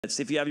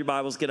If you have your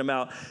Bibles, get them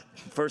out.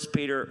 1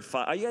 Peter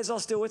 5. Are you guys all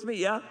still with me?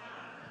 Yeah?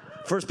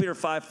 1 Peter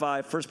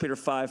 5:5. 1 Peter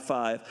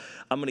 5:5.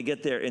 I'm going to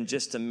get there in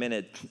just a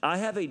minute. I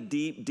have a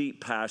deep, deep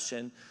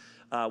passion.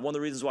 One of the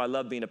reasons why I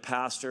love being a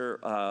pastor,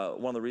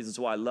 one of the reasons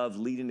why I love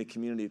leading a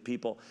community of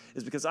people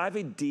is because I have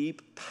a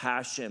deep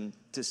passion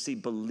to see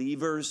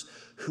believers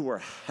who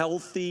are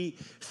healthy,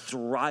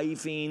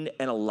 thriving,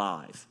 and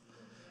alive.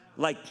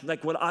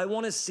 Like what I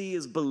want to see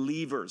is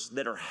believers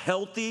that are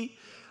healthy,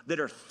 that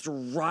are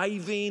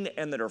thriving,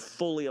 and that are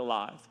fully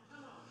alive.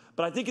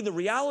 But I think in the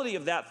reality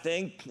of that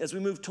thing, as we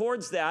move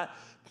towards that,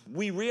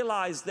 we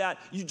realize that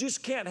you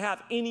just can't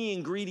have any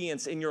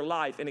ingredients in your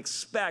life and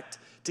expect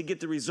to get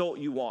the result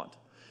you want.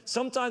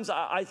 Sometimes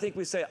I think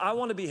we say, I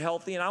want to be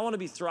healthy and I want to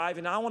be thriving,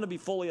 and I want to be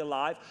fully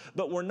alive,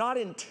 but we're not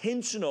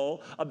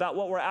intentional about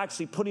what we're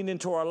actually putting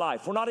into our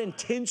life. We're not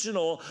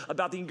intentional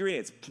about the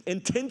ingredients.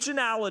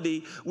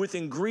 Intentionality with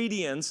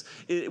ingredients,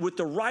 with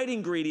the right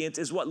ingredients,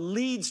 is what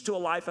leads to a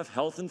life of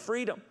health and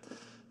freedom.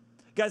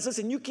 Guys,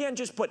 listen, you can't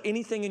just put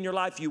anything in your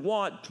life you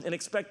want and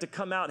expect to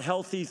come out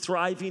healthy,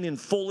 thriving, and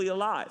fully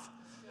alive.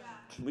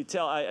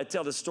 I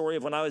tell the story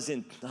of when I was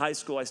in high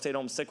school. I stayed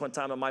home sick one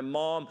time,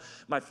 and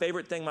my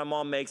favorite thing my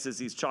mom makes is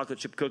these chocolate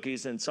chip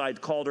cookies. And so I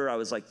called her. I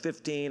was like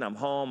 15. I'm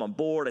home. I'm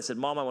bored. I said,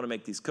 Mom, I want to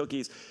make these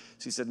cookies.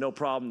 She said, no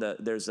problem.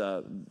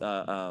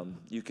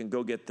 You can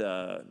go get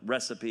the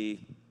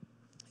recipe.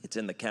 It's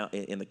in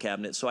the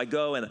cabinet. So I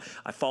go and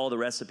I follow the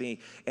recipe,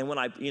 and when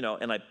I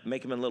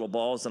make them in little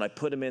balls and I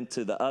put them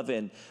into the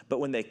oven. But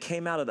when they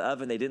came out of the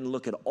oven, they didn't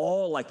look at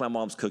all like my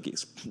mom's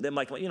cookies. Then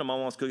my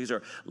mom's cookies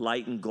are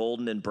light and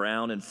golden and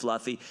brown and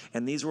fluffy,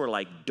 and these were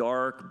like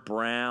dark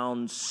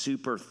brown,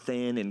 super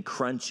thin and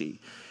crunchy.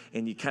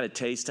 And you kind of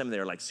taste them,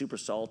 they're like super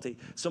salty.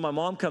 So my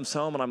mom comes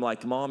home and I'm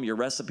like, Mom, your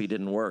recipe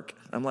didn't work.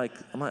 I'm like,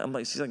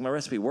 she's like, my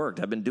recipe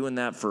worked. I've been doing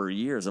that for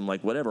years. I'm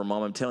like, whatever,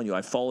 Mom, I'm telling you,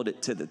 I followed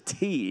it to the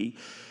T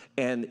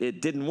and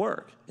it didn't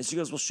work. And she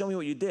goes, well, show me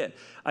what you did.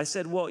 I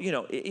said, well,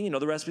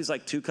 the recipe's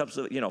like 2 cups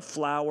of,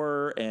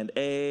 flour and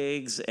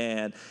eggs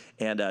and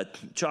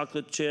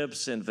chocolate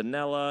chips and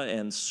vanilla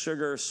and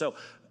sugar. So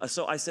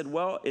I said,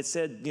 well, it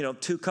said,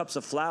 2 cups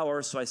of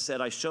flour. So I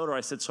showed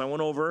her, so I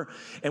went over,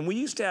 and we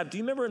used to have, do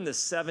you remember in the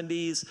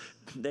 70s,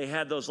 they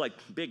had those like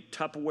big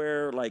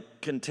Tupperware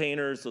like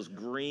containers, those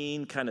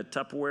green kind of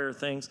Tupperware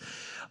things.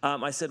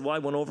 I said, well, I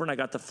went over and I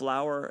got the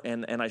flour,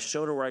 and I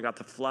showed her where I got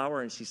the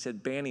flour, and she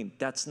said, Banning,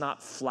 that's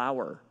not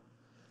flour.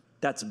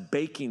 That's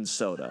baking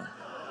soda.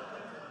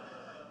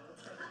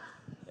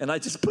 And I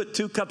just put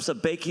 2 cups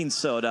of baking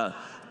soda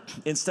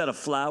instead of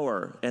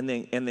flour, and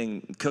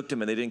then cooked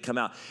them, and they didn't come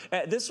out.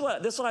 This is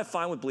what I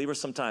find with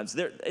believers sometimes.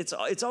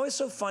 It's always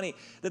so funny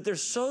that they're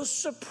so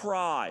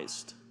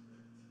surprised.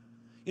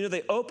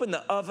 They open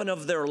the oven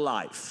of their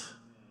life,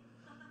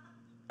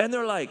 and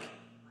they're like,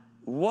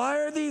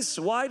 why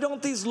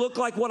don't these look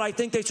like what I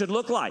think they should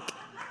look like?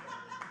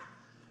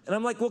 And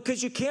I'm like, well,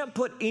 because you can't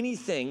put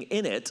anything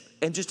in it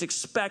and just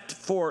expect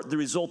for the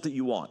result that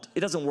you want. It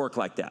doesn't work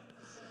like that.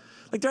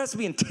 Like, there has to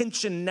be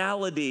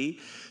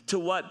intentionality to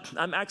what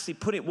I'm actually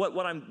putting,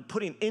 what I'm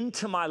putting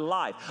into my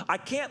life. I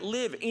can't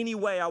live any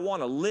way I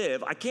want to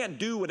live. I can't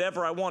do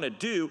whatever I want to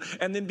do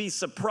and then be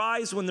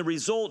surprised when the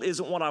result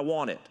isn't what I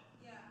wanted.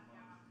 Yeah.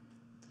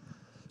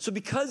 So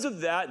because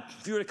of that,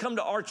 if you were to come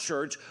to our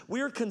church,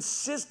 we are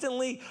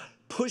consistently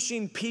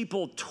pushing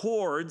people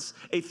towards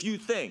a few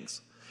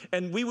things.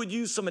 And we would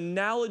use some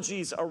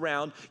analogies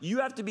around, you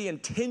have to be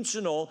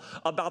intentional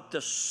about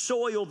the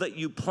soil that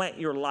you plant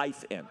your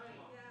life in.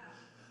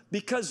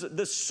 Because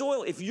the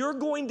soil, if you're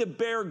going to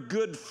bear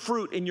good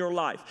fruit in your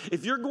life,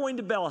 if you're going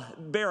to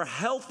bear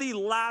healthy,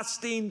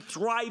 lasting,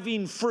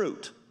 thriving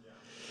fruit,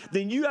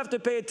 then you have to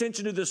pay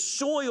attention to the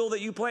soil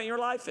that you plant your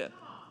life in.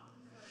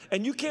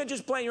 And you can't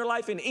just plant your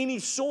life in any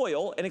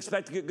soil and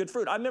expect to get good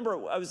fruit. I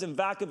remember I was in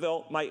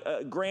Vacaville. My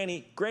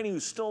granny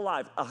who's still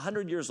alive,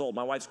 100 years old,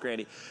 my wife's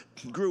granny,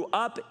 grew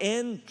up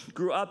in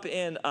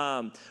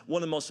one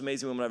of the most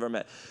amazing women I've ever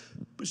met.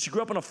 She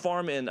grew up on a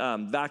farm in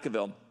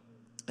Vacaville.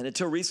 And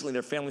until recently,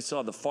 their family still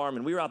had the farm,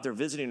 and we were out there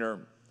visiting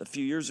her a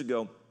few years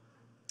ago.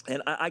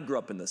 And I grew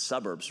up in the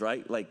suburbs,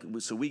 right?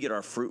 So we get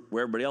our fruit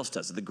where everybody else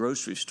does, at the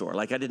grocery store.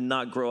 I did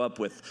not grow up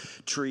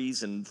with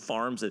trees and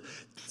farms.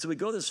 So we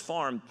go to this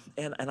farm,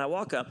 and I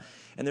walk up,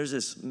 and there's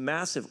this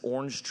massive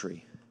orange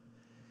tree.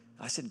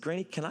 I said,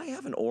 Granny, can I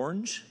have an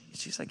orange?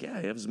 She's like,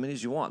 yeah, you have as many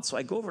as you want. So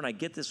I go over and I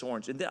get this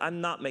orange, and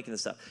I'm not making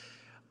this up.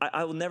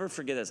 I will never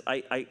forget this.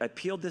 I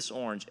peeled this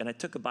orange, and I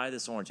took a bite of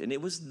this orange, and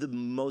it was the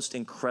most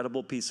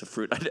incredible piece of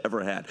fruit I'd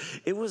ever had.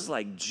 It was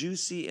like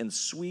juicy and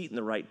sweet and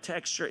the right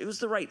texture. It was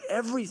the right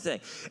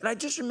everything. And I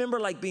just remember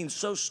being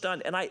so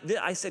stunned. And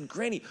I said,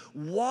 Granny,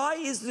 why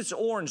is this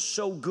orange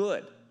so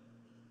good?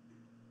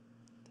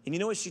 And you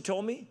know what she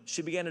told me?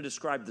 She began to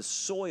describe the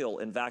soil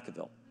in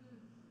Vacaville.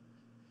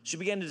 She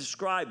began to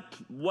describe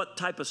what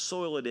type of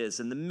soil it is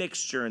and the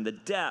mixture and the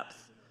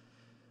depth.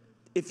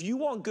 If you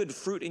want good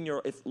fruit in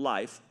your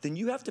life, then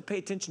you have to pay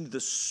attention to the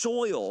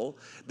soil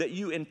that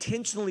you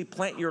intentionally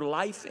plant your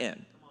life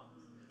in.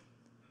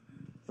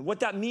 And what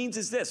that means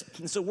is this.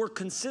 And so we're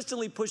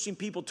consistently pushing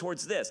people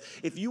towards this.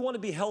 If you want to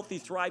be healthy,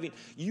 thriving,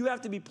 you have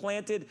to be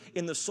planted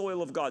in the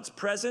soil of God's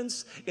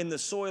presence, in the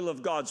soil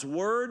of God's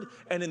word,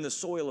 and in the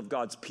soil of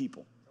God's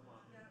people.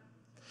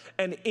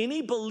 And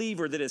any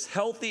believer that is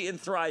healthy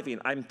and thriving,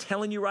 I'm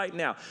telling you right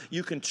now,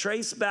 you can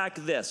trace back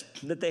this,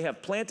 that they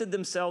have planted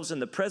themselves in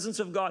the presence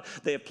of God,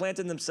 they have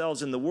planted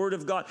themselves in the word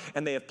of God,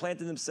 and they have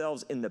planted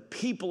themselves in the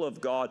people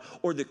of God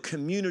or the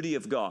community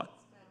of God.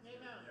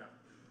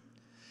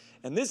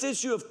 And this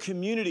issue of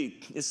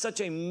community is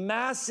such a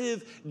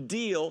massive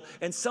deal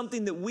and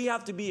something that we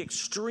have to be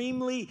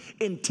extremely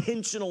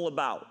intentional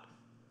about.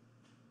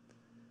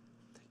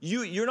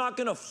 You're not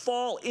going to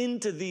fall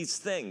into these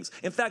things.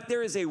 In fact,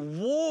 there is a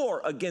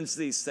war against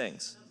these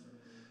things.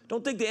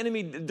 Don't think the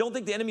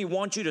enemy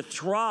wants you to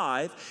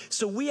thrive.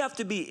 So we have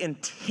to be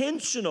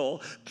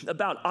intentional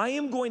about, I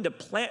am going to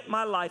plant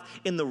my life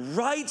in the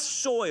right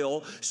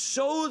soil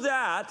so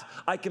that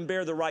I can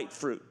bear the right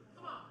fruit.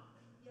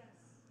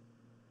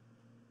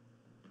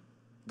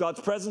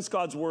 God's presence,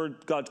 God's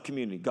word, God's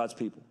community, God's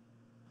people.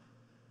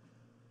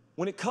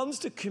 When it comes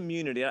to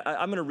community,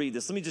 I'm going to read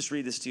this. Let me just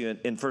read this to you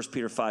in 1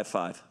 Peter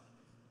 5:5.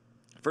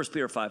 1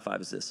 Peter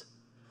 5:5 is this.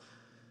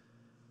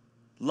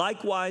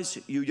 Likewise,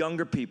 you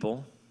younger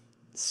people,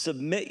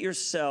 submit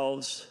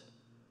yourselves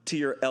to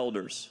your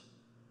elders.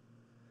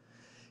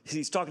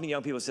 He's talking to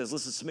young people. He says,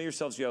 listen, submit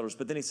yourselves to your elders.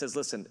 But then he says,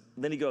 listen,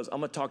 then he goes, I'm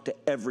going to talk to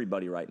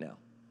everybody right now.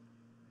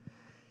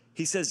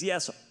 He says,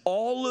 yes,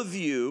 all of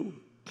you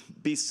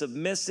be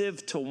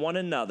submissive to one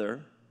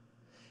another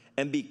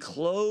and be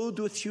clothed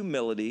with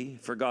humility,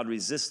 for God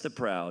resists the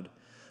proud,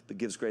 but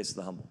gives grace to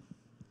the humble.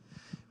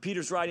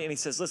 Peter's writing and he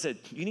says, listen,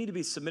 you need to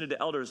be submitted to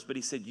elders, but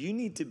he said, you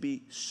need to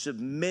be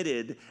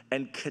submitted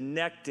and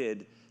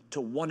connected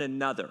to one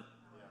another.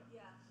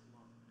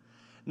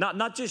 Yeah.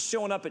 Not just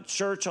showing up at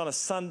church on a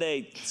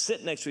Sunday,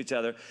 sitting next to each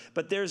other,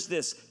 but there's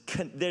this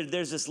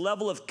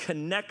level of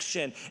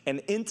connection and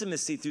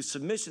intimacy through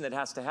submission that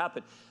has to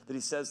happen, that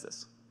he says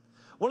this.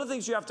 One of the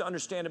things you have to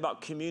understand about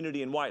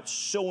community and why it's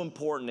so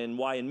important and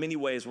why in many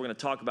ways we're going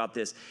to talk about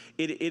this,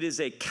 it is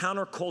a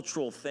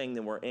countercultural thing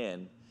that we're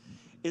in,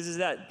 is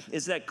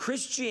that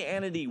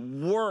Christianity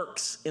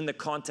works in the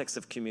context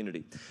of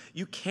community.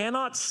 You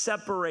cannot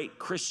separate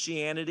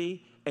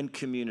Christianity and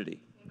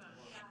community.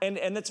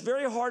 And that's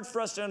very hard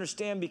for us to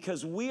understand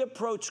because we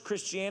approach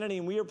Christianity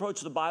and we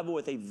approach the Bible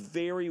with a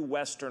very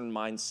Western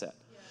mindset.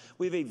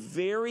 We have a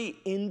very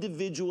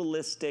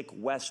individualistic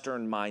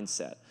Western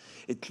mindset.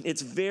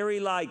 It's very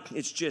like,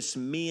 it's just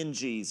me and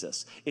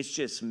Jesus. It's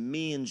just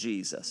me and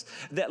Jesus.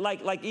 That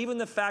like even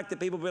the fact that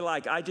people be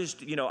like, I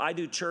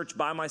do church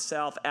by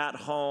myself at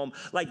home.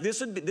 Like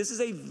this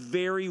is a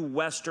very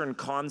Western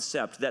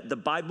concept that the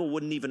Bible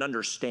wouldn't even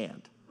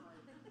understand.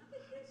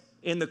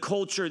 In the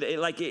culture,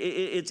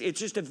 it's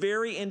just a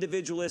very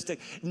individualistic.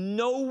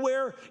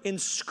 Nowhere in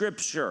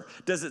Scripture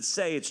does it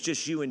say it's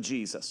just you and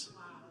Jesus.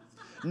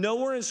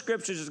 Nowhere in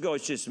Scripture does it go,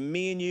 it's just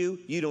me and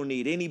you don't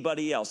need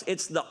anybody else.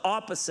 It's the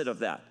opposite of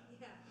that.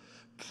 Yeah.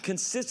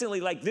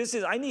 Consistently,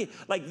 listen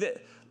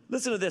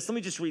to this. Let me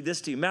just read this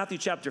to you. Matthew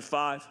chapter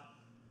 5,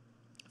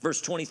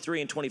 verse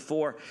 23 and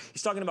 24.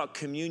 He's talking about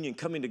communion,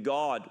 coming to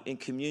God in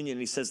communion.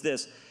 And he says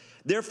this,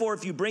 therefore,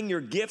 if you bring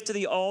your gift to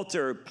the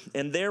altar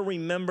and there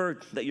remember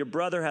that your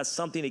brother has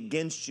something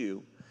against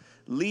you,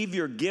 leave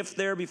your gift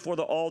there before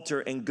the altar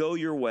and go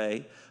your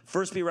way.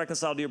 First be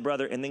reconciled to your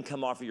brother and then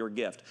come offer your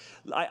gift.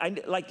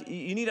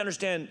 You need to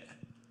understand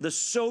the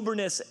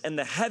soberness and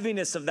the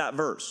heaviness of that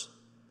verse.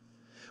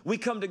 We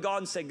come to God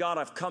and say, God,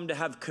 I've come to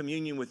have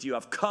communion with you.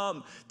 I've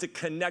come to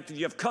connect with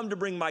you. I've come to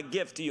bring my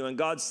gift to you. And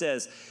God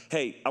says,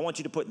 hey, I want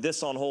you to put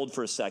this on hold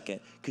for a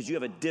second because you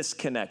have a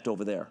disconnect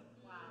over there.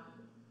 Wow.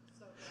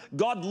 So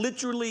God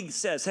literally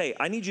says, hey,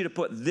 I need you to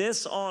put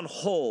this on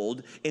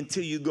hold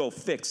until you go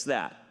fix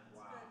that.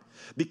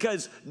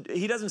 Because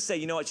he doesn't say,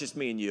 it's just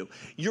me and you.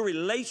 Your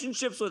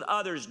relationships with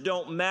others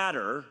don't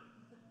matter.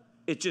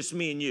 It's just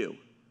me and you.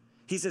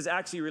 He says,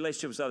 actually, your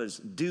relationships with others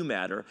do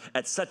matter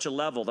at such a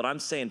level that I'm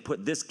saying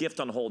put this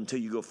gift on hold until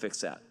you go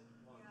fix that.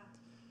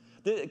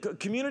 The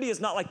community is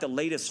not like the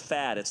latest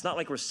fad. It's not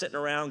like we're sitting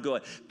around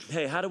going,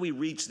 hey, how do we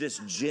reach this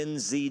Gen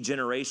Z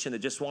generation that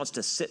just wants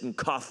to sit in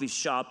coffee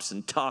shops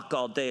and talk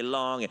all day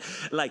long?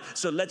 And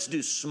so let's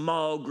do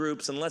small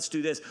groups and let's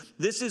do this.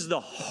 This is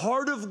the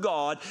heart of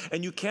God,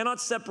 and you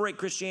cannot separate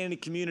Christianity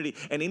and community.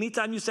 And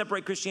anytime you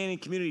separate Christianity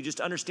and community,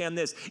 just understand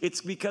this.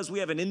 It's because we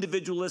have an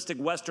individualistic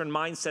Western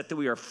mindset that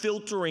we are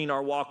filtering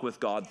our walk with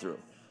God through.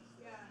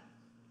 Yeah.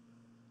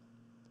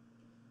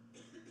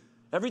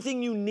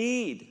 Everything you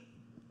need,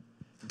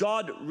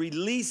 God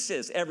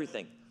releases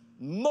everything.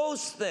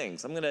 Most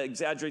things, I'm going to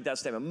exaggerate that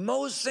statement,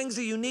 most things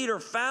that you need are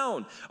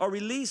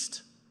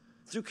released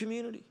through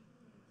community.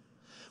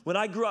 When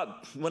I grew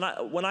up,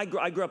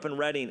 I grew up in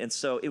Redding, and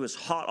so it was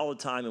hot all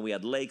the time, and we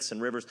had lakes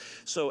and rivers.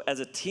 So as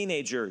a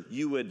teenager,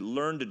 you would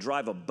learn to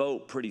drive a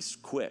boat pretty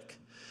quick.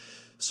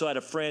 So I had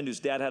a friend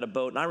whose dad had a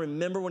boat, and I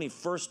remember when he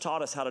first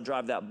taught us how to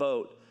drive that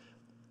boat,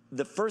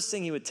 the first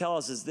thing he would tell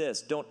us is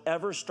this: don't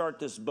ever start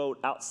this boat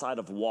outside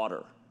of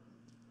water.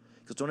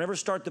 Because don't ever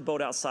start the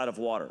boat outside of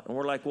water. And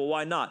we're like, well,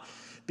 why not?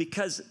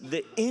 Because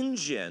the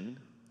engine,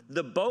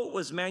 the boat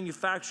was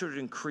manufactured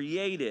and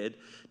created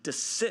to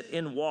sit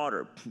in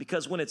water.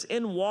 Because when it's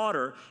in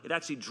water, it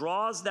actually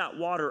draws that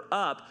water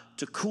up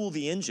to cool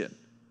the engine.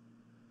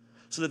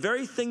 So the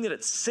very thing that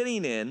it's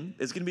sitting in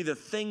is going to be the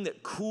thing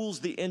that cools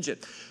the engine.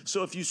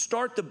 So if you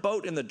start the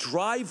boat in the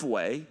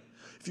driveway,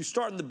 if you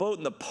start the boat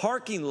in the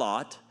parking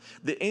lot,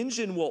 the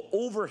engine will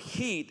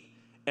overheat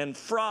and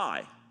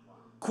fry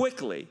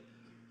quickly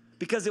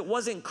because it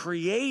wasn't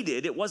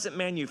created, it wasn't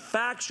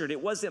manufactured, it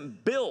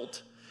wasn't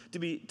built to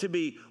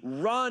be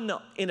run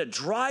in a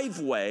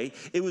driveway.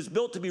 It was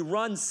built to be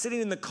run sitting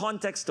in the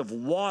context of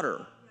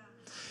water.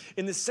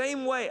 In the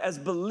same way, as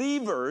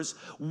believers,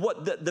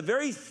 what the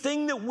very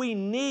thing that we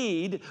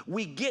need,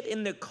 we get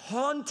in the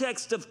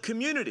context of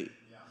community.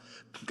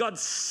 God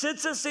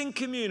sits us in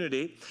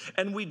community,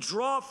 and we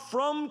draw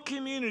from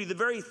community the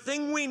very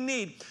thing we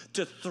need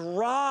to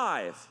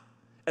thrive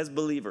as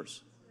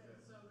believers.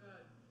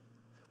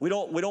 We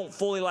don't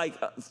fully like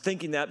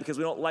thinking that, because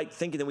we don't like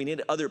thinking that we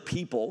need other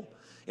people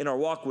in our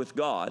walk with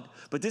God,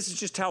 but this is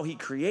just how he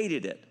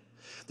created it.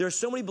 There are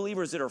so many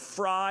believers that are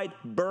fried,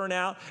 burnt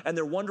out, and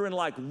they're wondering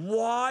like,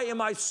 why am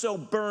I so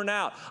burnt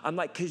out? I'm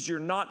like, because you're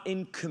not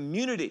in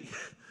community.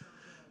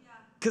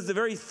 Because the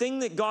very thing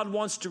that God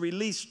wants to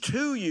release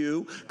to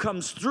you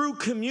comes through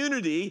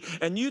community,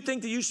 and you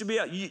think that you should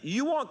be,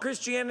 you want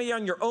Christianity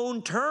on your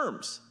own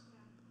terms.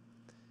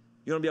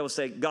 You want to be able to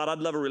say, God, I'd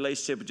love a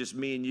relationship with just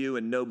me and you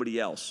and nobody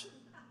else.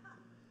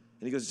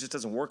 And he goes, it just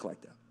doesn't work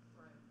like that.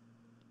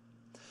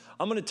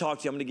 I'm going to talk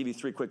to you. I'm going to give you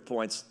 3 quick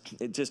points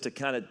just to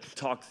kind of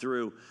talk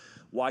through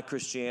why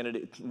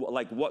Christianity,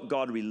 like what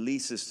God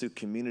releases through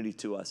community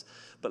to us.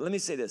 But let me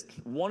say this.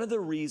 One of the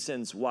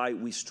reasons why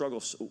we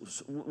struggle,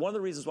 one of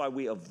the reasons why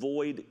we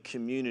avoid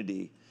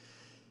community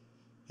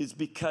is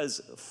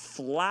because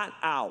flat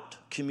out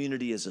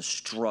community is a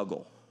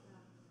struggle.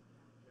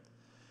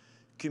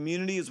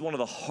 Community is one of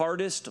the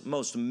hardest,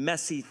 most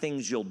messy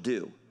things you'll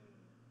do.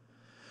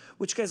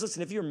 Which, guys,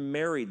 listen, if you're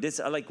married,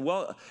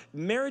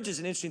 marriage is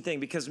an interesting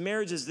thing, because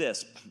marriage is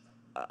this.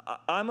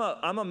 I'm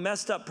a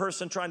messed up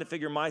person trying to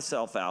figure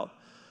myself out,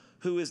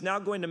 who is now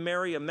going to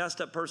marry a messed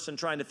up person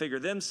trying to figure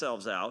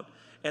themselves out,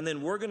 and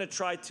then we're going to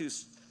try to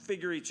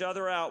figure each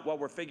other out while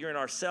we're figuring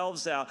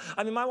ourselves out.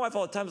 I mean, my wife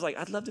all the time is like,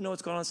 I'd love to know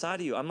what's going on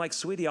inside of you. I'm like,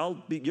 sweetie,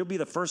 you'll be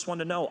the first one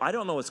to know. I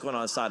don't know what's going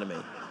on inside of me.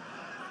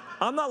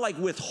 I'm not like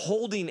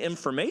withholding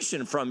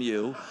information from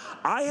you.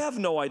 I have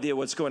no idea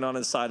what's going on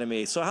inside of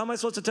me. So how am I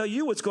supposed to tell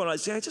you what's going on? I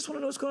just want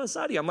to know what's going on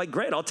inside of you. I'm like,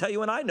 great, I'll tell you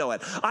when I know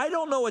it. I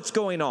don't know what's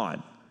going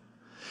on.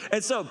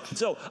 And so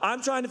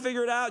I'm trying to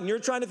figure it out, and you're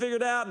trying to figure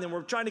it out, and then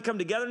we're trying to come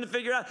together to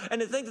figure it out.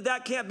 And to think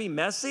that can't be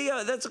messy,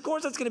 of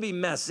course that's going to be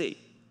messy.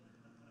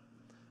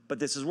 But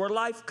this is where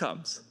life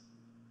comes.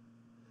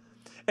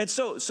 And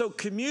so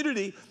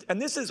community, and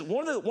this is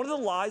one of the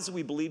lies that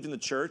we believed in the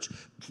church,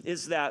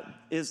 is that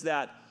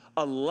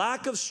a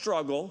lack of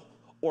struggle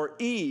or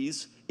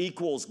ease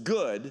equals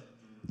good,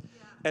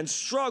 and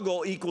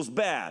struggle equals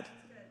bad.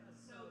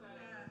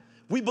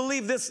 We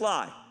believe this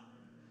lie,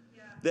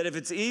 that if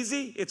it's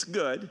easy, it's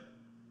good,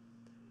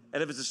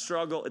 and if it's a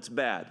struggle, it's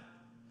bad.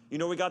 You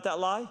know where we got that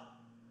lie?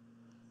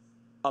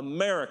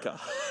 America.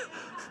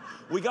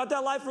 We got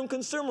that lie from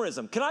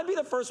consumerism. Can I be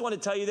the first one to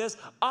tell you this?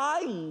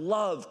 I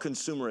love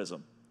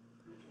consumerism.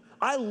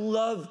 I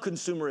love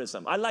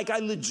consumerism.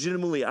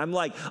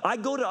 I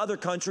go to other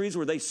countries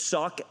where they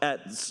suck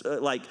at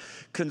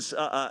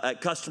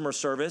at customer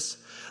service.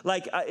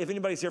 If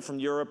anybody's here from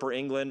Europe or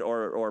England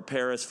or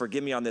Paris,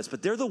 forgive me on this,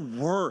 but they're the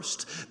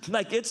worst.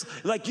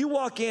 It's like you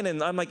walk in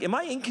and I'm like, am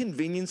I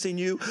inconveniencing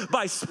you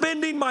by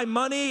spending my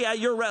money at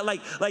your, am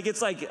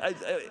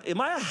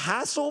I a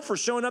hassle for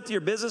showing up to your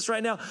business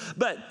right now?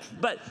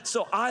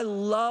 So I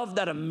love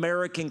that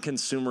American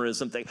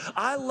consumerism thing.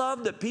 I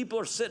love that people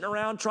are sitting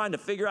around trying to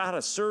figure out how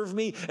to serve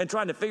me and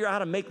trying to figure out how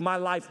to make my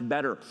life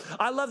better.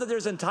 I love that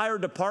there's entire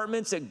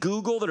departments at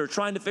Google that are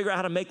trying to figure out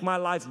how to make my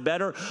life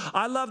better.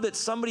 I love that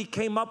somebody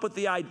came up with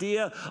the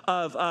idea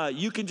of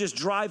you can just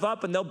drive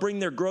up and they'll bring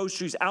their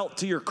groceries out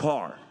to your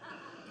car.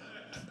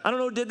 I don't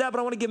know who did that, but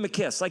I want to give them a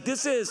kiss. I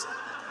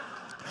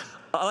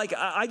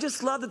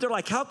just love that they're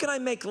like, how can I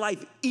make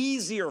life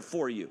easier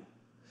for you?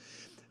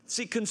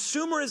 See,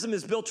 consumerism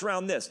is built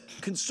around this.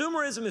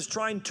 Consumerism is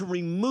trying to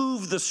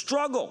remove the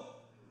struggle.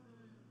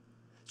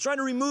 It's trying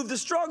to remove the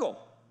struggle.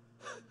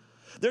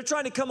 They're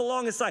trying to come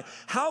along and say,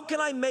 how can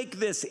I make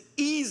this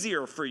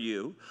easier for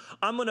you?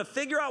 I'm going to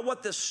figure out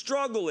what the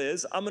struggle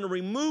is. I'm going to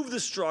remove the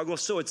struggle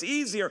so it's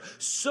easier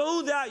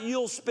so that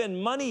you'll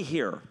spend money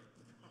here.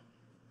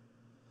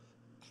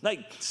 Like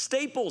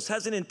Staples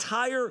has an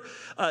entire,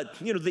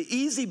 the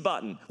easy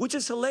button, which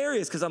is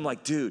hilarious because I'm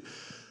like, dude,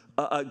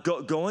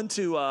 going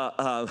to,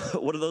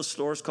 what are those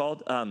stores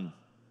called?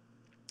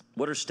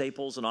 What are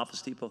Staples and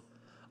Office Depot?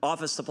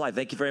 Office Supply,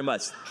 thank you very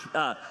much.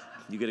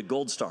 You get a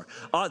gold star.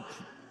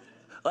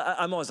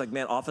 I'm always like,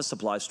 man, office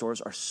supply stores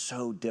are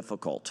so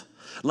difficult.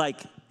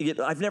 Like,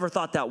 I've never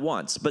thought that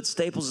once, but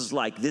Staples is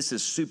like, this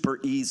is super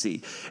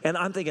easy. And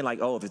I'm thinking like,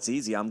 oh, if it's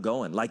easy, I'm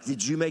going. Like,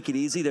 did you make it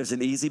easy? There's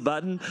an easy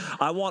button.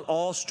 I want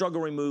all struggle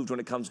removed when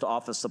it comes to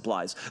office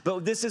supplies.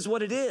 But this is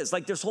what it is.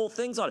 Like, there's whole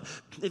things on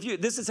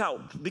it. This is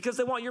how, because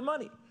they want your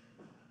money.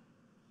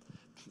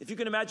 If you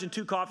can imagine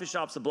two coffee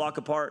shops a block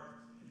apart,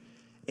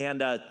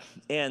 and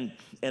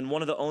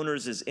one of the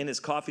owners is in his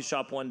coffee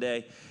shop one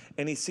day,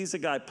 and he sees a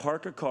guy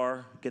park a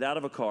car, get out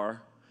of a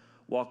car,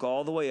 walk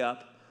all the way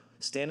up,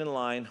 stand in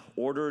line,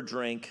 order a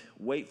drink,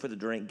 wait for the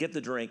drink, get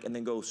the drink, and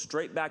then go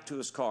straight back to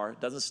his car,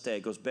 doesn't stay,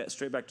 goes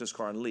straight back to his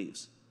car and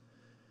leaves.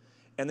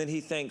 And then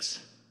he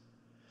thinks,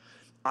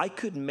 I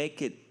could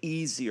make it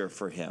easier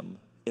for him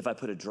if I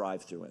put a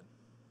drive-through in.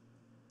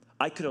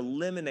 I could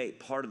eliminate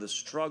part of the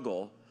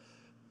struggle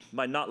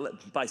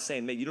by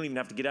saying, maybe you don't even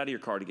have to get out of your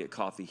car to get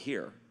coffee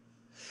here.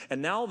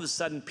 And now all of a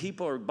sudden,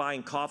 people are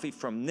buying coffee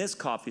from this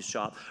coffee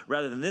shop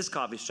rather than this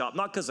coffee shop,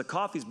 not because the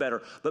coffee's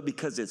better, but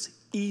because it's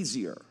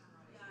easier.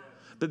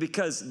 But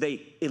because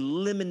they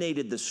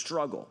eliminated the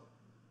struggle.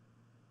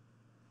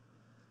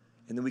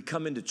 And then we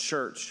come into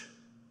church,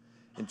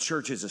 and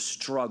church is a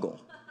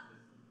struggle.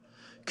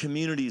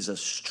 Community is a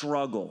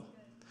struggle.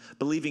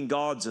 Believing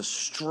God's a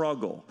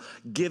struggle.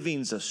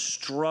 Giving's a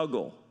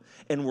struggle.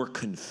 And we're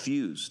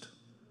confused.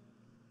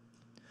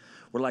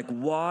 We're like,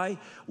 why?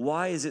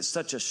 Why is it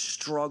such a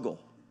struggle?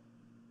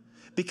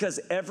 Because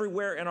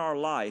everywhere in our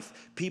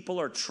life,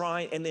 people are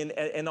trying,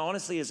 and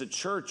honestly, as a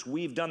church,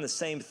 we've done the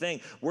same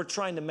thing. We're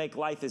trying to make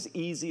life as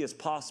easy as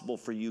possible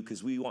for you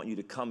because we want you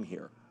to come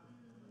here.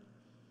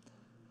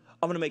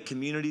 I'm going to make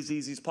community as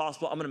easy as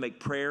possible. I'm going to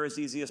make prayer as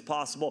easy as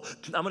possible.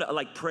 I'm going to,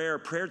 like,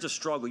 prayer's a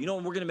struggle. You know,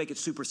 we're going to make it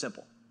super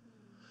simple.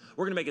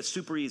 We're going to make it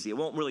super easy. It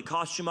won't really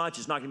cost you much.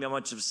 It's not going to be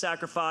much of a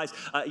sacrifice.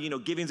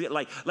 Giving's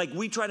like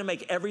we try to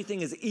make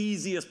everything as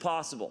easy as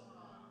possible.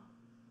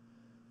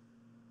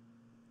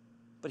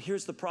 But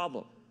here's the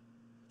problem.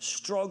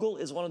 Struggle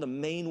is one of the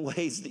main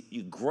ways that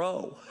you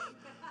grow.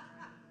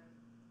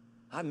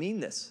 I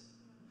mean this.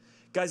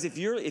 Guys, if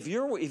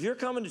you're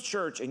coming to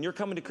church and you're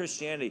coming to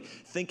Christianity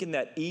thinking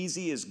that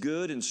easy is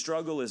good and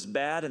struggle is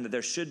bad and that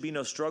there should be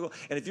no struggle,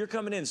 and if you're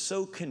coming in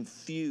so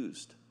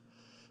confused,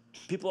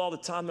 people all the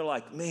time, they're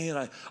like,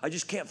 man, I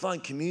just can't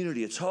find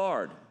community. It's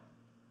hard.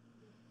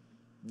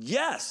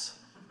 Yes.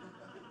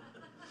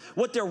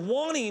 What they're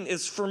wanting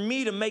is for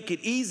me to make it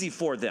easy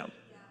for them.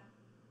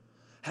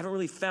 Haven't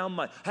really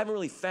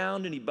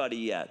found anybody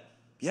yet.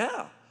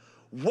 Yeah.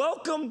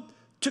 Welcome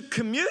to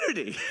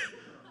community.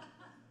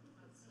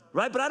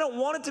 Right? But I don't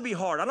want it to be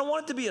hard. I don't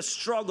want it to be a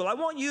struggle. I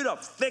want you to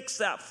fix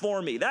that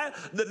for me. That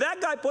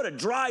guy put a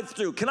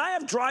drive-through. Can I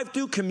have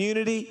drive-through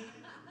community?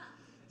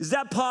 Is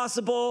that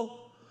possible?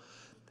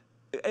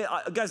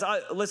 Guys,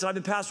 listen, I've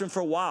been pastoring for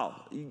a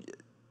while.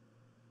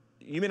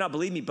 You may not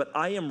believe me, but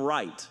I am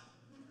right.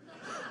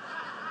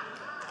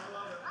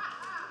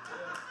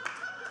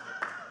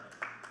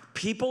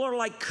 People are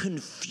like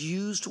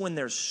confused when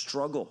there's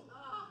struggle,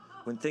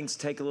 when things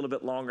take a little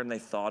bit longer than they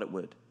thought it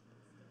would,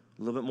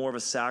 a little bit more of a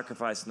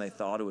sacrifice than they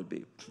thought it would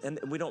be. And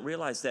we don't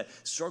realize that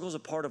struggle is a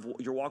part of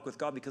your walk with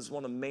God because it's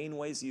one of the main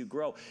ways that you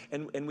grow.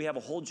 And we have a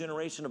whole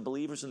generation of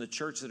believers in the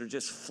church that are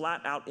just flat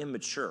out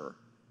immature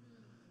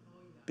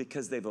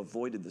because they've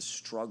avoided the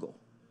struggle.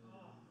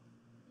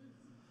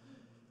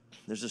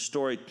 There's a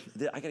story.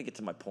 I got to get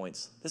to my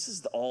points. This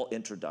is all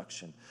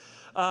introduction.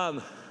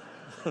 I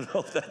don't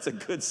know if that's a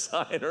good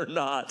sign or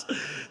not.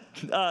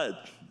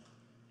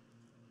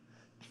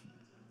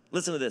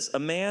 Listen to this. A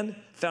man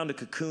found a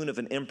cocoon of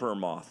an emperor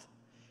moth.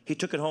 He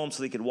took it home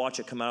so he could watch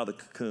it come out of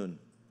the cocoon.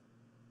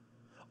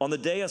 On the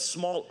day a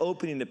small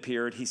opening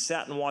appeared, he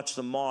sat and watched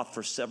the moth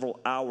for several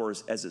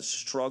hours as it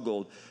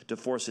struggled to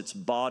force its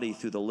body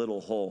through the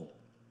little hole.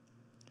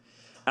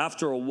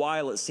 After a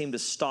while, it seemed to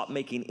stop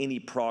making any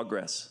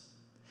progress.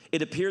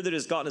 It appeared that it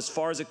has gotten as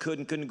far as it could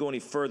and couldn't go any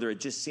further.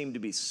 It just seemed to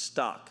be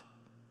stuck.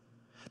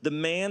 The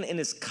man, in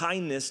his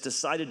kindness,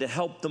 decided to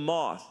help the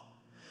moth.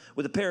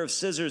 With a pair of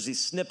scissors, he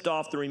snipped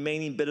off the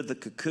remaining bit of the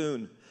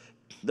cocoon.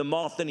 The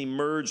moth then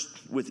emerged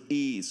with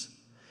ease.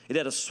 It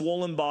had a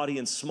swollen body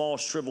and small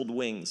shriveled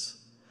wings.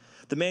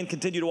 The man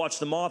continued to watch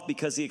the moth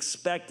because he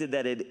expected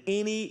that at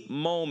any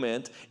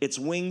moment its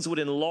wings would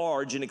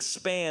enlarge and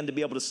expand to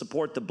be able to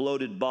support the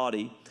bloated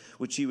body,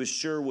 which he was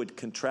sure would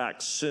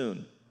contract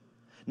soon.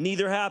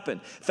 Neither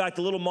happened. In fact,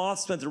 the little moth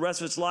spent the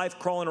rest of its life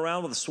crawling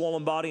around with a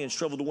swollen body and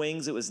shriveled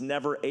wings. It was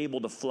never able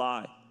to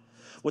fly.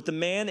 What the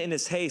man in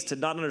his haste had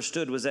not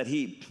understood was that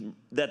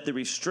the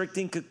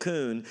restricting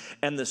cocoon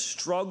and the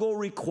struggle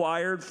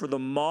required for the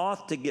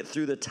moth to get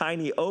through the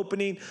tiny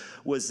opening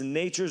was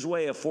nature's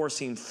way of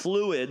forcing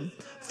fluid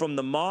from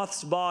the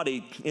moth's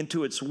body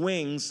into its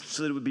wings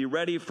so that it would be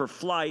ready for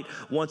flight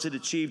once it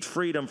achieved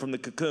freedom from the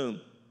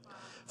cocoon.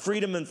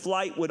 Freedom and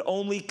flight would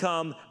only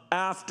come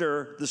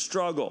after the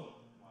struggle.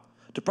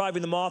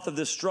 Depriving the moth of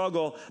this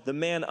struggle, the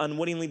man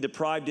unwittingly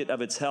deprived it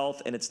of its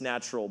health and its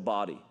natural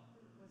body.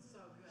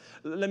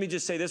 Let me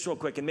just say this real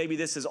quick, and maybe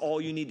this is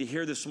all you need to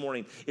hear this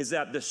morning, is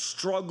that the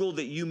struggle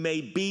that you may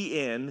be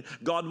in,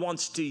 God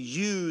wants to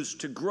use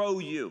to grow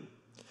you.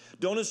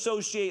 Don't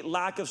associate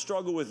lack of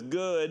struggle with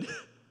good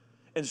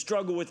and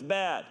struggle with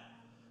bad.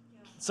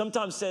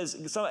 Sometimes says,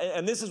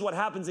 and this is what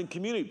happens in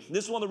community.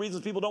 This is one of the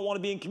reasons people don't want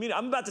to be in community.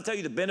 I'm about to tell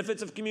you the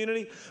benefits of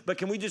community, but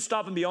can we just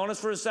stop and be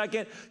honest for a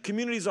second?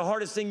 Community is the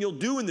hardest thing you'll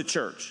do in the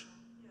church.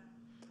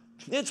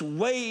 It's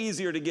way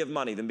easier to give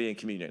money than be in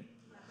community.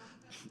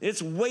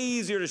 It's way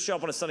easier to show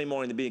up on a Sunday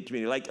morning than be in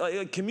community.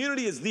 Like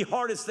community is the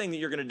hardest thing that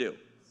you're going to do.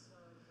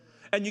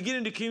 And you get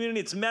into community,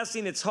 it's messy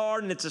and it's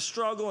hard and it's a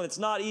struggle and it's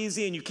not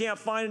easy and you can't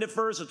find it at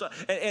first.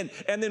 And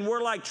then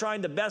we're like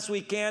trying the best we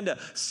can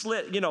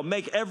to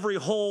make every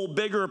hole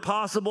bigger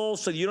possible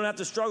so you don't have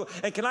to struggle.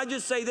 And can I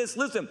just say this?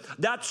 Listen,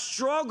 that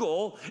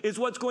struggle is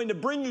what's going to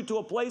bring you to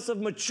a place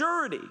of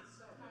maturity.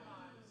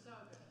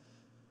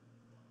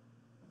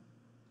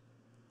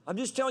 I'm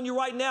just telling you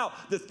right now,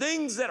 the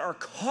things that are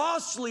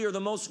costly are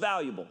the most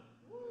valuable.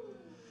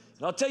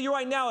 And I'll tell you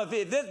right now,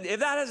 if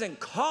that hasn't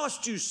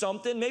cost you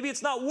something, maybe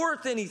it's not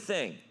worth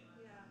anything.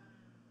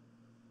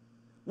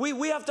 Yeah.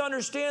 We have to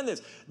understand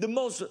this. The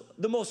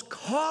most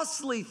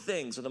costly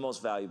things are the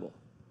most valuable.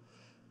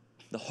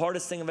 The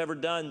hardest thing I've ever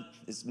done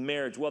is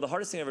marriage. Well, the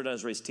hardest thing I've ever done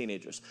is raise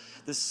teenagers.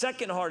 The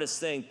second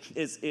hardest thing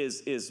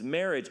is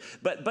marriage.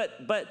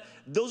 But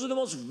those are the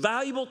most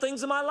valuable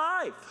things in my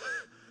life.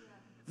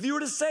 If you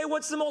were to say,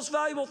 what's the most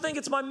valuable thing?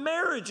 It's my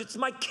marriage. It's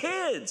my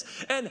kids.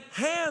 And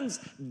hands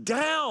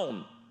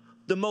down,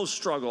 the most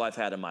struggle I've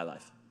had in my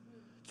life.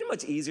 Do you know how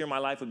much easier my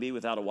life would be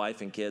without a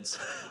wife and kids?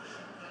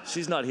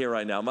 She's not here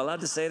right now. Am I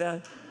allowed to say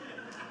that?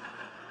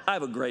 I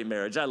have a great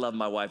marriage. I love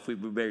my wife. We've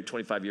been married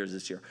 25 years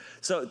this year.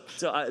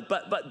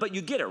 But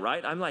you get it,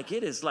 right? I'm like,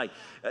 it is like,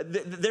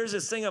 there's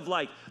this thing of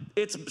like,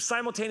 it's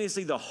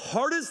simultaneously the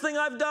hardest thing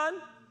I've done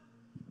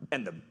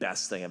and the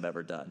best thing I've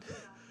ever done.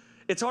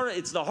 It's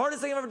the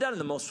hardest thing I've ever done and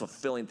the most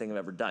fulfilling thing I've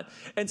ever done.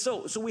 And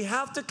so we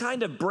have to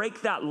kind of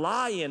break that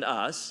lie in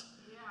us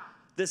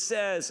that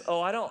says,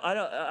 oh, I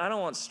don't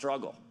want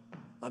struggle.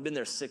 I've been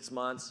there 6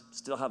 months,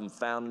 still haven't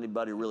found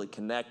anybody to really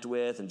connect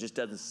with, and just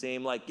doesn't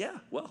seem like, yeah,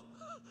 well,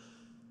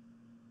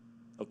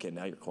 okay,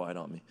 now you're quiet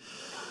on me.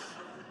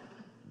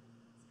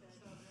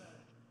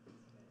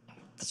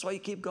 That's why you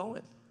keep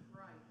going.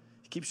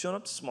 You keep showing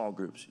up to small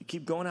groups. You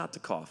keep going out to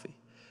coffee.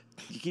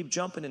 You keep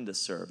jumping in to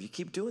serve. You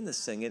keep doing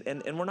this thing,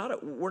 and we're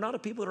not a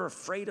people that are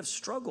afraid of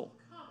struggle.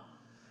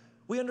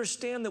 We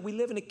understand that we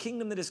live in a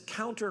kingdom that is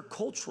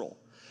countercultural.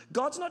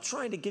 God's not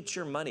trying to get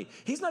your money.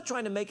 He's not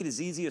trying to make it as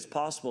easy as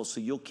possible so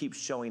you'll keep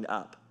showing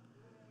up.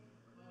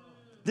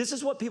 This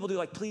is what people do,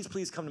 like, please,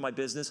 please come to my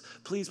business.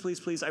 Please,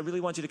 please, please, I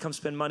really want you to come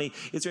spend money.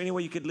 Is there any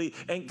way you could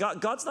leave? And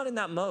God's not in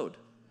that mode.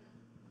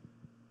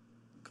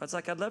 God's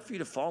like, I'd love for you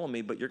to follow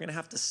me, but you're going to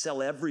have to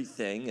sell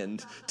everything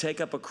and take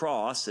up a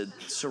cross and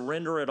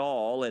surrender it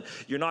all, and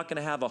you're not going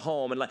to have a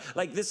home. And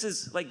like this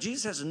is, like,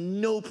 Jesus has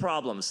no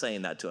problem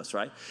saying that to us,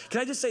 right? Can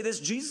I just say this?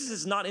 Jesus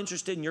is not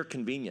interested in your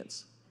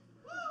convenience.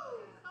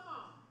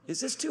 Is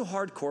this too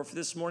hardcore for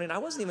this morning? I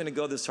wasn't even going to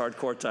go this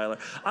hardcore, Tyler.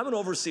 I'm an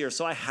overseer,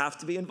 so I have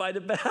to be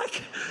invited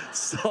back.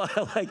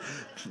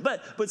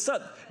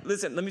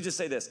 Listen, let me just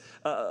say this.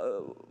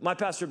 My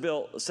pastor,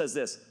 Bill, says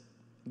this.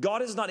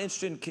 God is not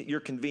interested in your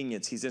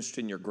convenience. He's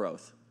interested in your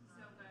growth.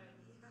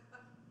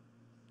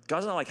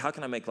 God's not like, how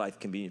can I make life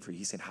convenient for you?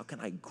 He's saying, how can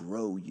I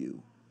grow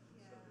you?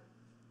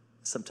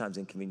 Sometimes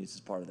inconvenience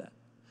is part of that.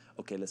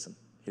 Okay, listen,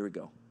 here we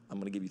go. I'm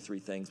going to give you 3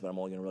 things, but I'm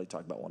only going to really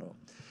talk about one of them.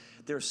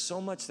 There's so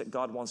much that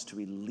God wants to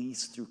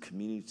release through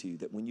community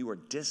that when you are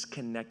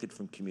disconnected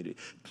from community,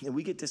 and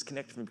we get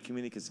disconnected from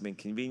community because it's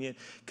inconvenient,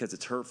 because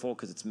it's hurtful,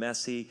 because it's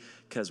messy,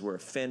 because we're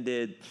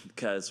offended,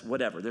 because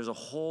whatever. There's a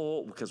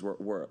whole, because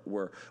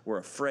we're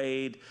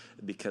afraid,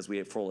 because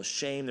we are full of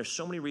shame. There's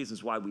so many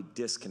reasons why we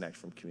disconnect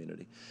from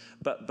community.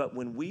 But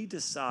when we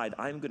decide,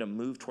 I'm going to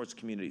move towards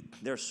community,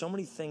 there are so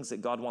many things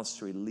that God wants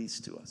to release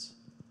to us.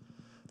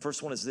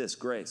 First one is this,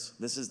 grace.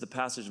 This is the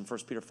passage in 1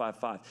 Peter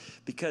 5:5.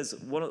 Because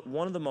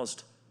one of the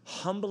most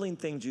humbling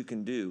things you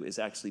can do is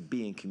actually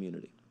be in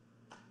community.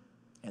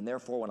 And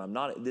therefore, when I'm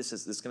not, this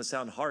is going to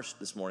sound harsh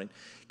this morning.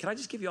 Can I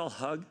just give you all a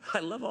hug? I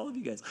love all of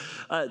you guys.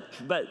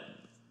 But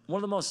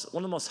one of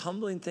the most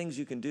humbling things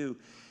you can do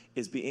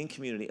is be in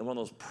community. And one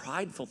of those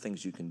prideful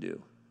things you can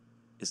do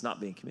is not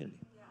be in community.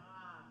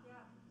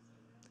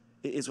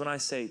 It is when I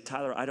say,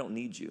 Tyler, I don't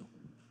need you.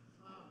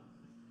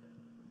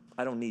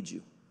 I don't need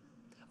you.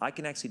 I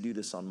can actually do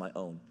this on my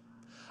own.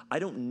 I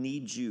don't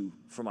need you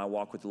for my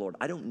walk with the Lord.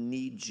 I don't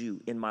need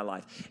you in my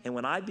life. And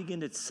when I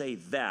begin to say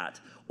that,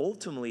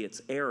 ultimately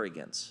it's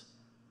arrogance.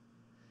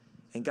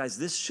 And guys,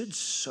 this should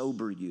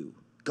sober you.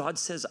 God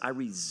says, I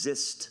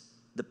resist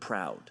the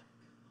proud.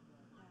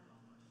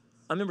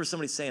 I remember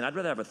somebody saying, I'd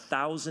rather have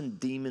 1,000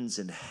 demons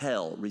in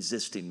hell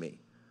resisting me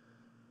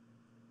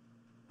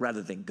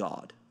rather than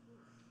God.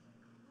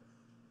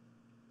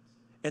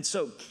 And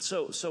so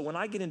when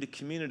I get into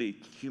community,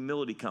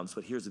 humility comes.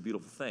 But here's the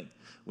beautiful thing.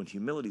 When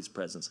humility is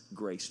present,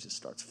 grace just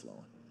starts flowing.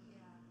 Yeah.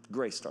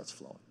 Grace starts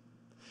flowing.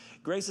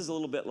 Grace is a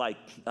little bit like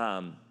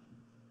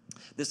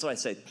This is what I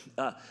say,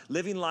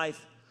 living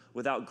life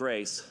without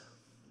grace.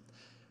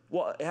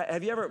 Well,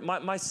 have you ever,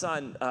 my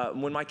son,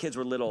 when my kids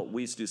were little,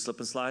 we used to do slip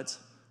and slides.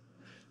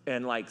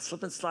 And like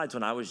slip and slides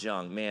when I was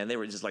young, man, they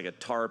were just like a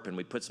tarp, and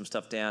we put some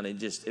stuff down, and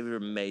it was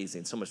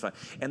amazing, so much fun.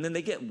 And then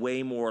they get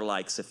way more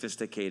like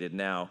sophisticated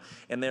now,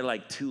 and they're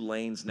like 2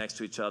 lanes next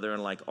to each other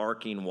and like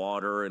arcing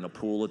water and a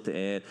pool at the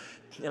end.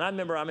 And I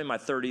remember I'm in my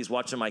 30s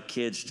watching my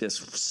kids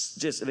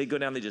just they go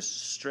down, they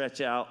just stretch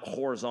out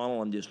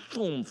horizontal and just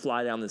boom,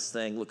 fly down this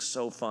thing. Looks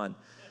so fun.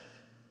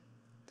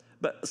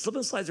 But slip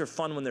and slides are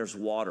fun when there's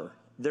water.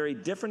 They're a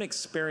different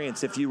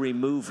experience if you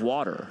remove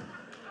water.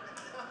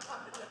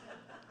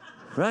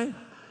 Right?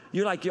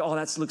 You're like, oh,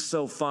 that looks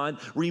so fun.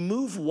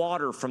 Remove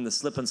water from the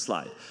slip and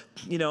slide,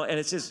 and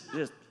it's just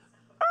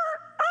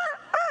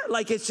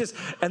like it's just.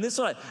 And this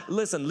one,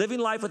 listen,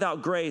 living life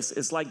without grace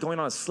is like going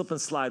on a slip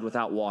and slide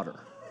without water.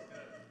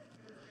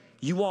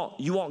 You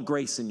want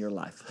grace in your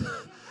life.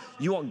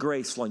 You want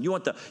grace flowing. You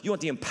want the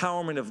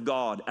empowerment of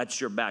God at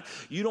your back.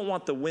 You don't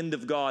want the wind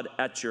of God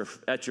at your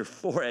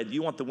forehead.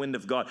 You want the wind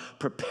of God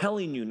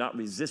propelling you, not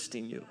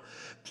resisting you.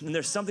 And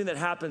there's something that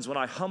happens when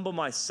I humble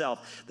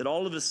myself, that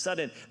all of a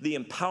sudden the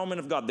empowerment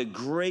of God, the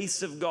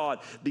grace of God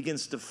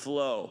begins to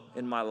flow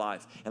in my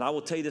life. And I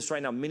will tell you this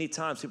right now, many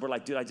times people are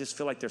like, dude, I just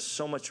feel like there's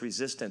so much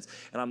resistance.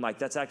 And I'm like,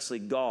 that's actually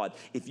God.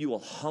 If you will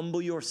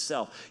humble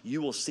yourself,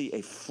 you will see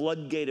a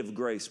floodgate of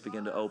grace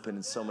begin to open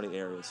in so many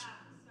areas.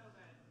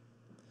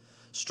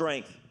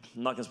 Strength.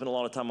 I'm not going to spend a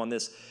lot of time on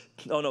this.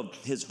 Oh, no,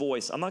 his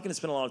voice. I'm not going to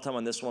spend a lot of time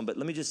on this one, but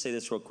let me just say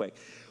this real quick.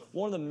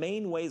 One of the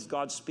main ways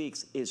God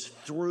speaks is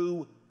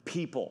through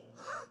people.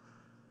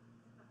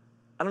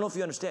 I don't know if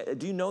you understand.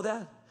 Do you know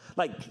that?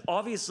 Like,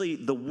 obviously,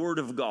 the Word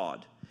of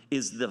God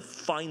is the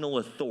final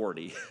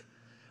authority.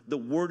 The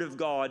Word of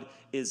God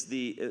is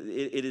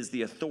it is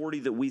the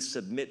authority that we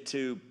submit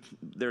to.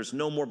 There's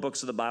no more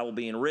books of the Bible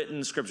being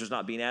written. Scripture's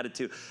not being added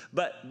to.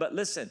 But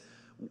listen,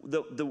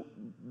 the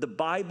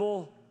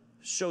Bible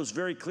shows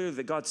very clearly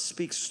that God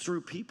speaks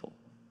through people.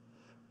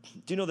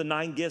 Do you know the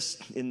 9 gifts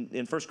in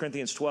 1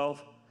 Corinthians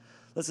 12?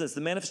 Listen, it's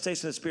the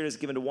manifestation of the Spirit is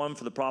given to one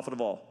for the profit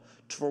of all.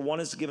 For one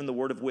is given the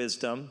word of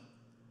wisdom,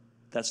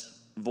 that's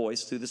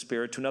voice through the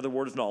Spirit, to another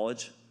word of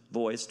knowledge,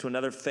 voice, to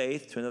another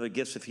faith, to another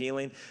gifts of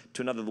healing,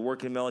 to another the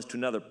working of knowledge, to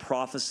another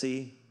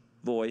prophecy,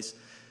 voice,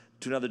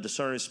 to another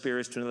discerning of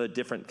spirits, to another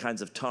different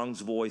kinds of tongues,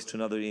 voice, to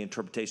another the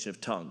interpretation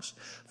of tongues.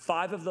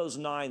 5 of those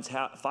 9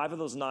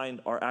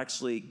 are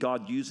actually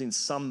God using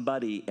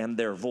somebody and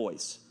their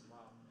voice.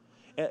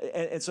 Wow.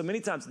 And so many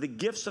times the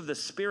gifts of the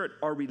Spirit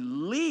are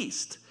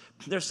released.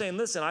 They're saying,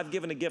 listen, I've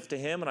given a gift to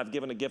him, and I've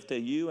given a gift to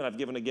you, and I've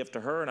given a gift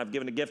to her, and I've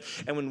given a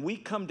gift. And when we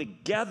come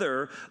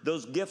together,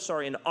 those gifts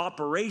are in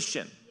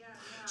operation.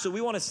 So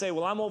we want to say,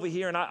 well, I'm over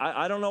here, and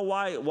I don't know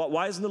why.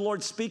 Why isn't the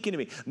Lord speaking to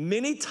me?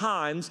 Many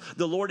times,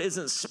 the Lord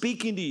isn't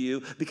speaking to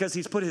you because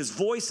he's put his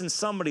voice in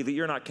somebody that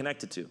you're not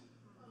connected to.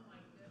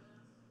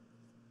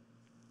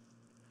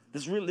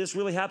 This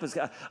really happens.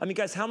 I mean,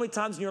 guys, how many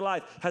times in your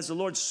life has the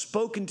Lord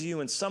spoken to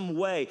you in some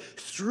way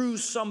through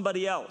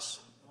somebody else?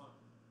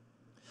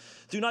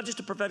 Through not just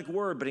a prophetic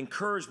word, but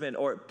encouragement.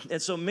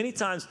 And so many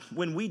times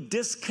when we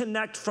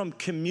disconnect from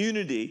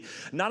community,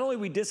 not only are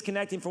we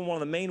disconnecting from one of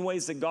the main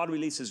ways that God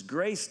releases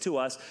grace to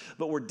us,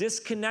 but we're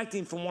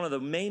disconnecting from one of the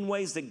main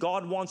ways that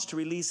God wants to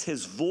release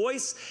his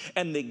voice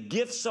and the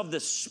gifts of the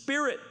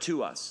Spirit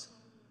to us.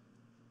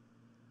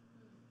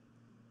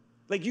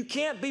 Like, you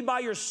can't be by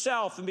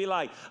yourself and be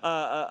like,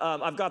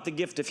 I've got the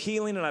gift of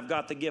healing, and I've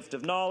got the gift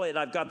of knowledge, and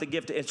I've got the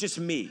gift it's just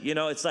me.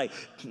 It's like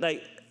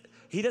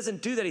he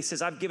doesn't do that. He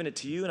says, I've given it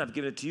to you, and I've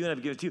given it to you, and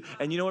I've given it to you.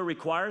 And you know what it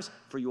requires?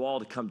 For you all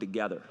to come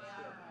together.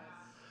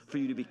 For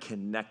you to be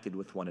connected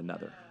with one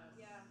another.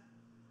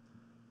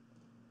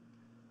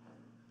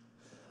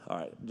 All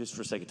right, just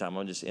for sake of time, I'm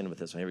going to just end with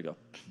this one. Here we go.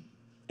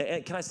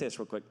 And can I say this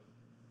real quick?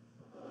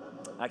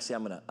 Actually,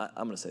 I'm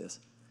gonna say this.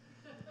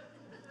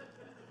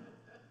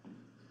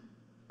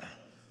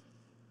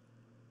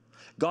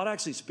 God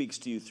actually speaks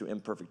to you through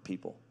imperfect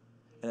people,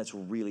 and that's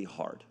really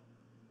hard.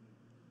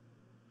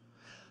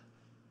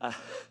 I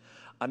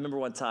remember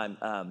one time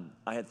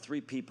I had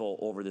 3 people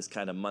over this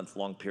kind of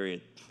month-long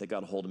period that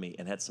got a hold of me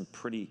and had some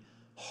pretty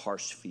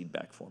harsh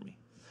feedback for me.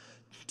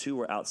 2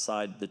 were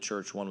outside the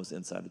church, 1 was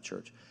inside the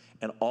church.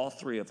 And all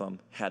 3 of them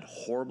had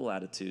horrible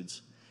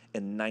attitudes,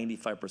 and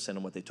 95%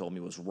 of what they told me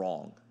was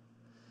wrong.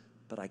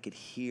 But I could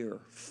hear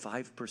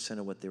 5%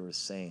 of what they were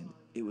saying.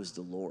 It was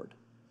the Lord,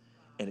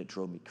 and it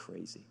drove me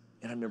crazy.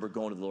 And I remember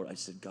going to the Lord. I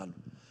said, God,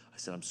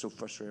 I'm so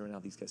frustrated right now.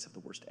 These guys have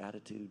the worst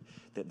attitude.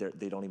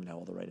 They don't even have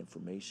all the right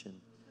information.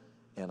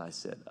 And I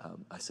said,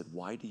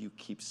 why do you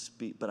keep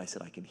speaking? But I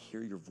said, I can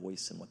hear your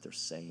voice in what they're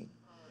saying.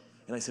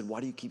 And I said, why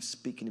do you keep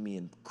speaking to me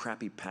in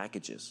crappy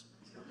packages?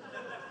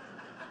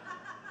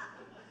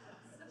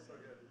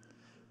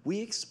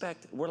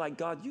 We're like,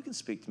 God, you can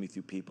speak to me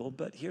through people,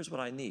 but here's what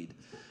I need.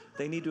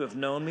 They need to have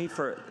known me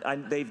for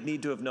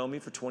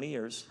 20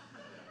 years.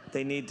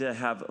 They need to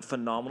have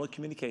phenomenal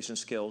communication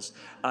skills.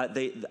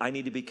 I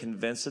need to be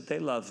convinced that they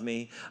love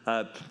me.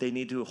 They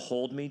need to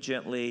hold me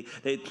gently.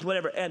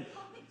 Whatever.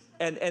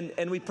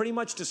 And we pretty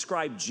much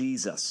describe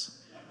Jesus.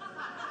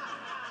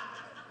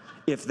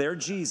 If they're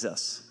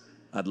Jesus,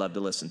 I'd love to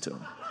listen to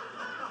him.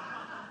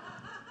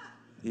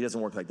 He doesn't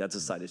work like that. That's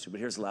a side issue. But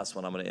here's the last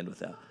one. I'm going to end with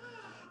that.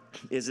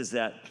 Is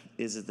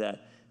that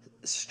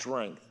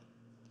strength.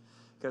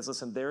 Guys,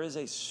 listen, there is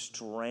a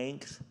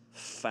strength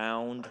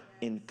found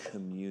in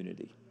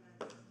community.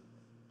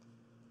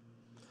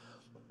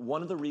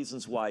 One of the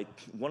reasons why,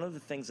 one of the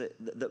things that,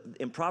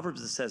 in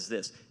Proverbs it says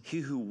this, he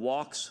who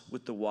walks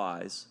with the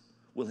wise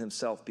will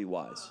himself be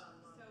wise.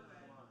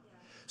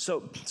 So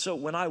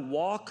when I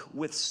walk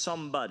with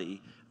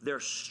somebody, their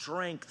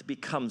strength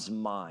becomes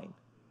mine.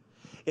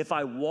 If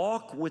I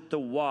walk with the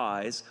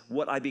wise,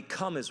 what I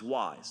become is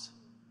wise.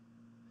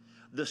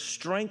 The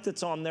strength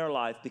that's on their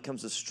life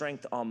becomes the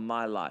strength on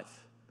my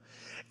life.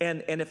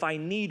 And if I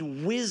need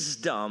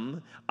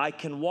wisdom, I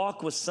can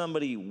walk with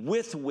somebody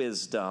with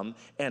wisdom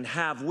and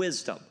have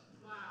wisdom.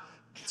 Wow.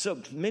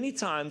 So many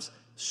times,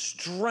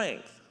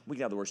 strength, we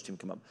can have the worship team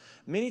come up.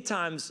 Many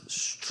times,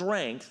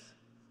 strength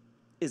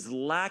is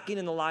lacking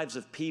in the lives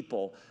of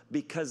people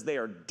because they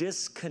are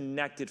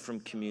disconnected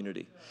from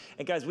community.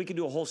 And guys, we can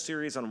do a whole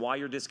series on why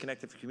you're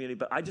disconnected from community,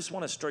 but I just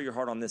want to stir your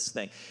heart on this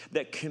thing,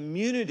 that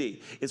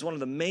community is one of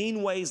the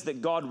main ways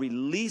that God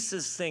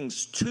releases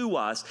things to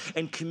us,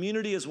 and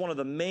community is one of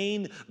the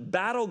main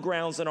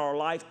battlegrounds in our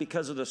life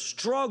because of the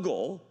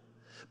struggle,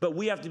 but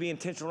we have to be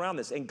intentional around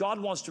this, and God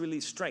wants to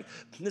release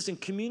strength. Listen,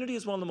 community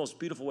is one of the most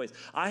beautiful ways.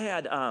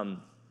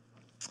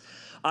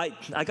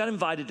 I got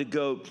invited to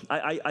go.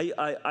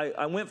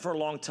 I went for a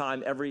long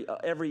time every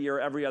year,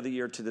 every other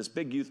year to this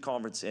big youth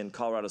conference in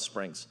Colorado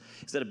Springs.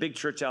 It's at a big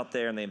church out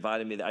there, and they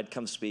invited me that I'd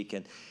come speak.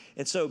 And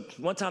so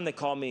one time they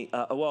called me,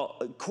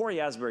 Corey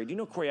Asbury. Do you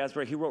know Corey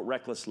Asbury? He wrote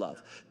Reckless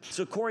Love.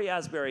 So Corey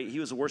Asbury, he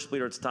was a worship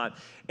leader at the time,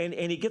 and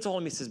he gets a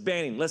hold of me and says,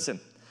 Banning, listen,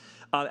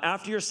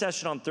 after your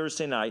session on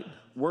Thursday night,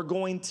 we're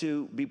going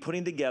to be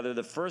putting together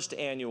the first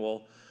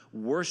annual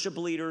worship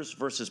leaders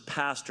versus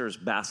pastors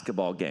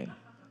basketball game.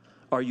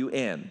 Are you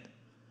in?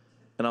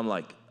 And I'm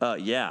like,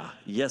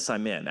 yes,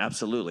 I'm in.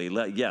 Absolutely.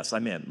 Yes,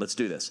 I'm in. Let's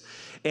do this.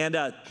 And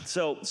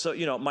so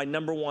you know, my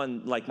number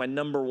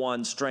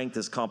one strength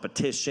is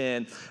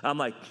competition. I'm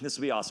like, this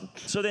will be awesome.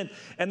 So then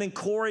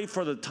Corey,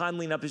 for the time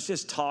leading up, is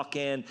just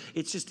talking.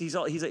 It's just he's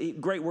a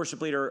great worship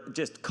leader,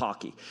 just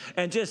cocky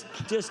and just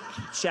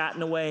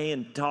chatting away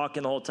and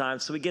talking the whole time.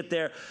 So we get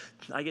there.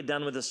 I get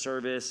done with the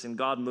service, and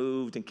God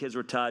moved, and kids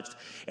were touched.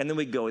 And then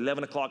we go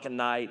 11 o'clock at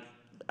night.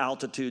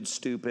 Altitude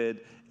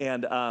stupid.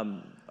 And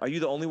are you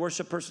the only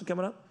worship person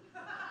coming up?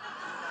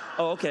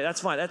 Oh, okay, that's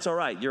fine. That's all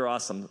right. You're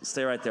awesome.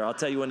 Stay right there. I'll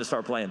tell you when to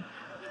start playing.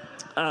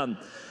 I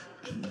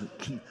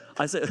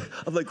said,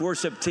 I'm like,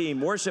 worship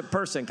team, worship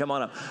person, come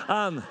on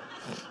up.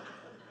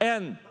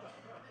 And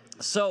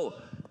so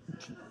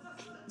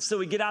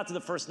we get out to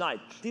the first night.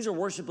 These are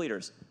worship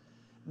leaders.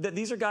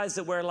 These are guys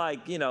that wear,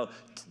 like, you know,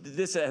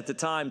 this at the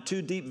time,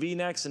 2 deep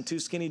V-necks and 2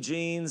 skinny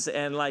jeans.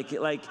 And like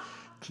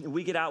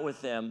we get out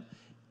with them.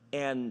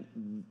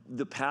 And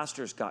the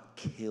pastors got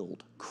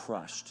killed,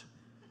 crushed.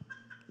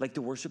 Like,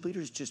 the worship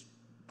leaders just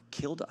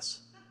killed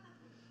us.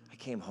 I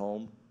came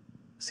home.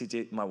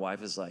 CJ, my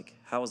wife, is like,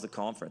 how was the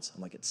conference?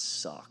 I'm like, it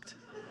sucked.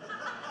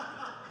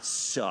 It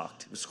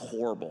sucked. It was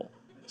horrible.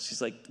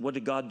 She's like, what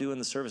did God do in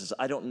the services?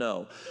 I don't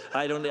know.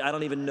 I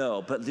don't even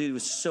know. But dude, it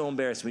was so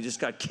embarrassing. We just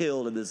got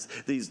killed in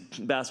these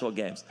basketball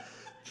games.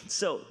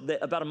 So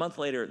about a month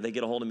later, they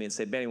get a hold of me and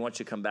say, Benny, why don't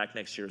you come back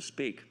next year to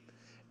speak?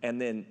 And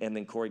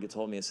then Corey gets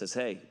hold of me and says,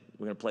 hey,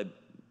 we're going to play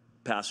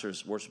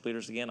pastors, worship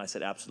leaders again? I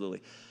said,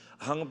 absolutely.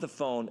 I hung up the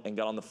phone and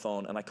got on the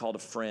phone, and I called a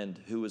friend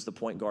who was the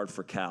point guard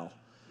for Cal.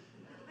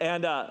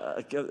 And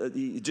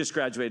he just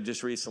graduated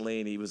just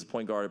recently, and he was a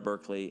point guard at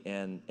Berkeley.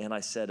 And I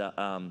said,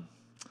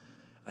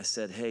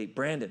 hey,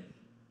 Brandon,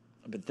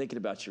 I've been thinking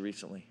about you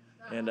recently.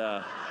 And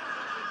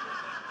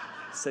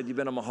said, you've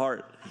been on my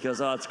heart. He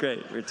goes, oh, that's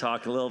great. We were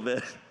talking a little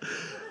bit.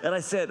 And I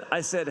said,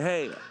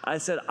 hey,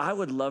 I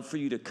would love for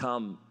you to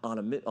come on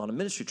a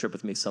ministry trip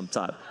with me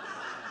sometime.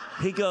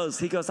 He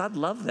goes, I'd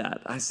love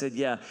that. I said,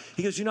 yeah.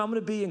 He goes, you know, I'm going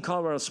to be in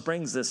Colorado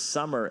Springs this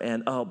summer,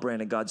 and oh,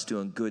 Brandon, God's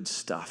doing good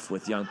stuff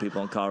with young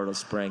people in Colorado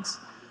Springs.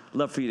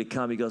 Love for you to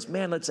come. He goes,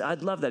 man,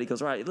 I'd love that. He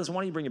goes, all right, listen,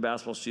 why don't you bring your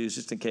basketball shoes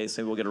just in case,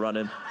 maybe we'll get a run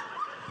in.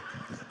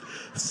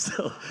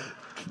 So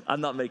I'm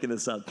not making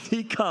this up.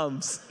 He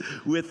comes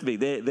with me.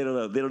 They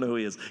don't know who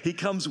he is. He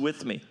comes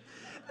with me,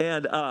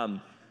 and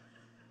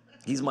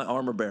he's my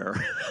armor bearer,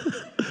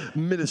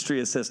 ministry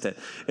assistant.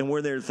 And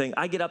we're there to think.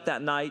 I get up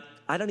that night.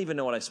 I don't even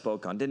know what I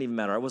spoke on. Didn't even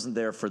matter. I wasn't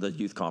there for the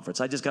youth conference.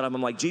 I just got up.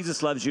 I'm like,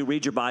 Jesus loves you.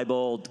 Read your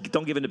Bible.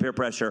 Don't give in to peer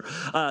pressure.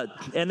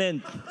 And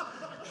then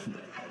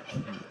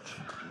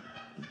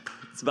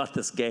it's about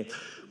this game.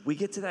 We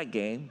get to that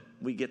game.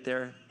 We get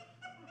there.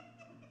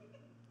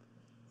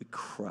 We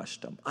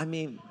crushed them. I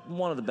mean,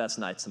 one of the best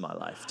nights of my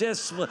life.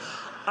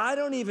 I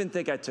don't even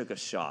think I took a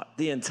shot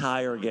the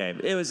entire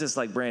game. It was just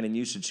like, Brandon,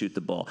 you should shoot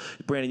the ball.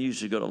 Brandon, you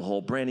should go to the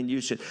hole. Brandon, you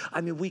should.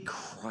 I mean, we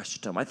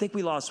crushed them. I think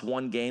we lost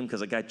one game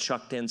because a guy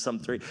chucked in some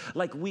three.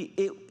 Like,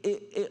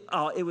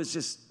 it was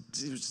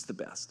just the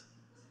best.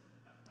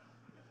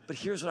 But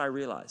here's what I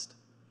realized.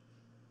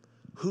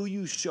 Who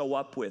you show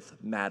up with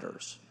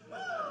matters.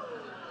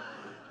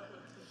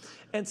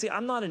 And see,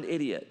 I'm not an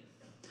idiot.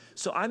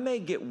 So I may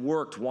get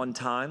worked one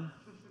time,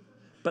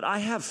 but I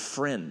have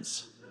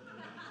friends.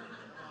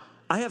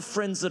 I have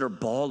friends that are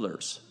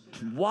ballers.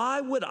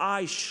 Why would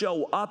I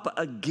show up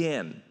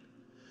again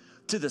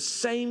to the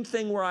same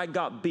thing where I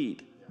got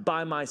beat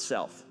by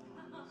myself?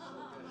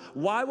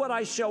 Why would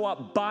I show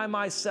up by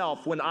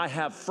myself when I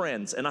have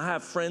friends, and I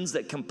have friends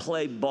that can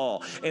play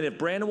ball? And if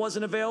Brandon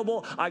wasn't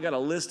available, I got a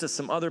list of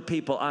some other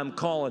people I'm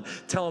calling,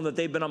 telling them that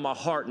they've been on my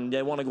heart and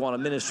they want to go on a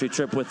ministry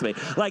trip with me.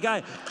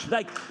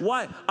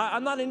 Why?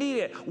 I'm not an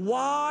idiot.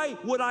 Why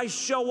would I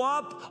show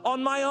up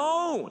on my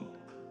own?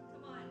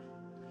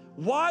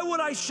 Why would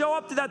I show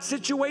up to that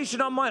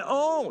situation on my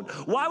own?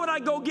 Why would I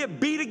go get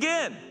beat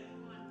again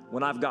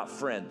when I've got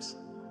friends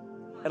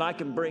and I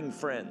can bring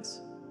friends?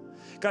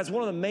 Guys,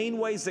 one of the main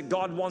ways that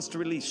God wants to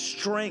release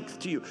strength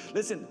to you.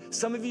 Listen,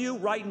 some of you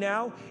right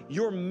now,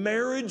 your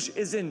marriage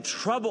is in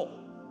trouble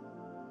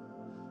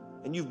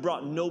and you've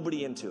brought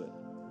nobody into it.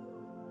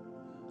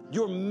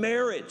 Your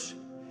marriage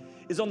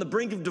is on the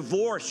brink of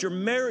divorce. Your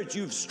marriage,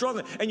 you've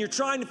struggled and you're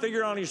trying to figure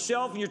it out on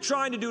yourself and you're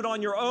trying to do it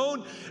on your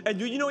own. And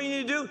you know what you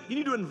need to do? You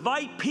need to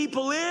invite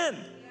people in.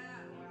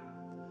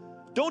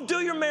 Don't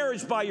do your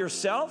marriage by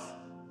yourself.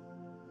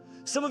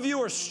 Some of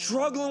you are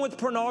struggling with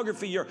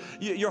pornography.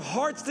 Your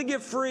heart's to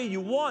get free.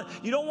 You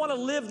don't want to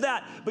live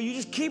that, but you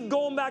just keep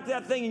going back to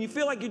that thing and you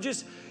feel like you're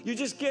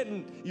just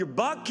getting your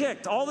butt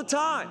kicked all the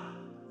time.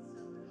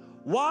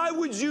 Why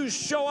would you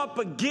show up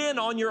again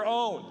on your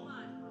own?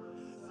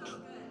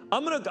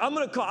 I'm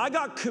gonna call. I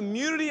got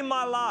community in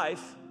my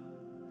life,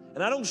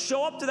 and I don't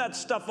show up to that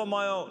stuff on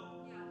my own.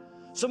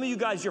 Some of you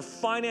guys, your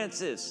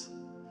finances,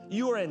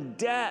 you are in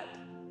debt,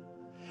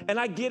 and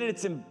I get it.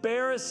 It's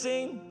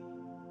embarrassing.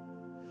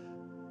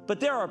 But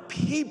there are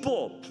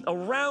people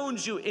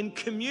around you in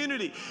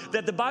community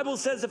that the Bible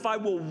says if I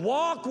will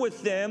walk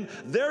with them,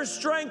 their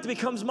strength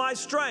becomes my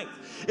strength.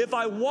 If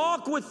I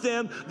walk with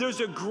them, there's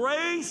a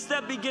grace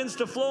that begins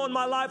to flow in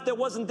my life that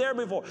wasn't there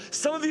before.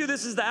 Some of you,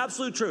 this is the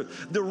absolute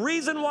truth. The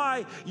reason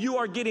why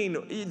you're getting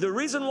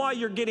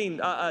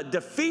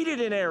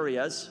defeated in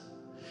areas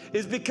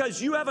is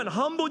because you haven't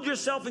humbled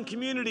yourself in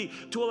community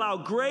to allow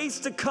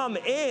grace to come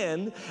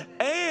in,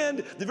 and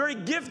the very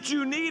gift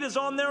you need is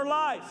on their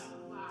life.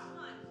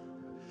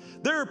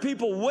 There are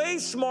people way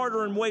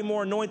smarter and way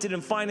more anointed in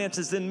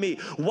finances than me.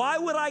 Why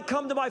would I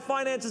come to my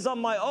finances on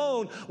my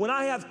own when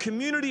I have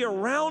community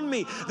around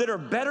me that are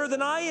better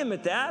than I am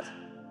at that?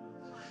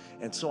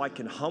 And so I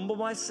can humble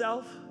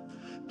myself.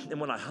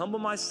 And when I humble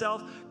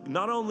myself,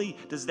 not only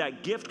does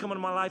that gift come into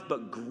my life,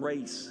 but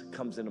grace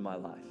comes into my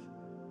life.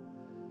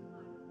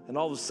 And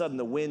all of a sudden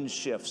the wind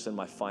shifts in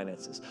my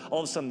finances.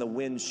 All of a sudden the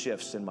wind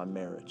shifts in my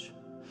marriage.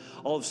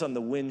 All of a sudden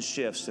the wind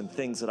shifts in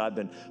things that I've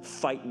been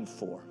fighting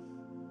for.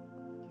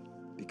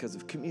 Because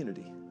of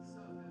community.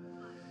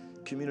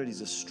 Community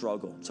is a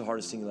struggle. It's the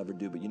hardest thing you'll ever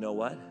do, but you know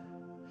what?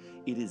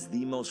 It is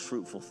the most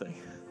fruitful thing.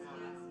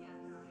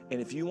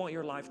 And if you want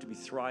your life to be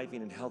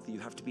thriving and healthy, you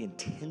have to be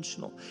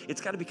intentional.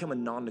 It's got to become a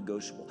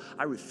non-negotiable.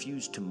 I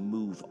refuse to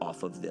move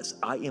off of this.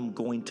 I am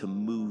going to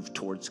move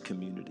towards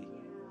community.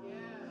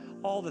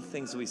 All the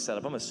things that we set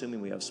up, I'm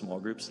assuming we have small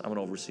groups. I'm an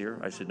overseer.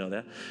 I should know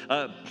that.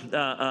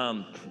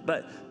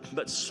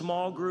 But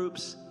small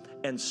groups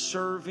and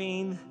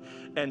serving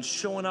and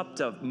showing up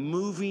to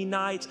movie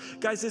nights.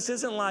 Guys, this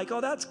isn't like, oh,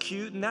 that's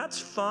cute and that's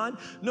fun.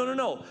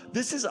 No.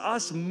 This is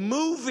us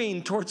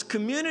moving towards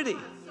community.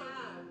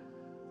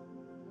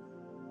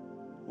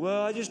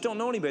 Well, I just don't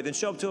know anybody. Then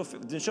show up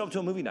to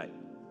a movie night.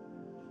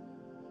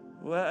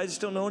 Well, I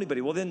just don't know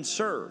anybody. Well, then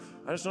serve.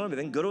 I just don't know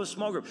anybody. Then go to a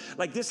small group.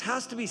 Like, this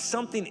has to be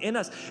something in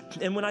us.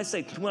 And when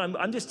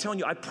I'm just telling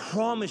you, I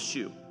promise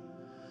you,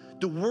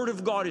 the Word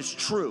of God is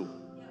true.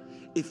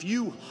 If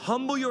you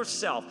humble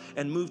yourself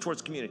and move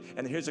towards community.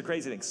 And here's the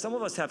crazy thing. Some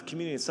of us have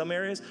community in some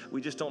areas.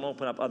 We just don't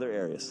open up other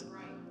areas.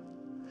 Right.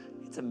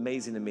 It's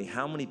amazing to me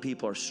how many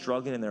people are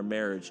struggling in their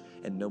marriage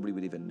and nobody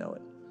would even know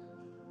it.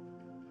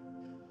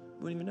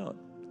 Wouldn't even know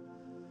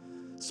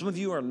it. Some of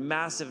you are in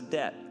massive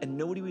debt and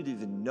nobody would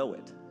even know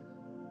it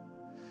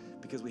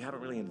because we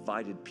haven't really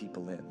invited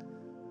people in.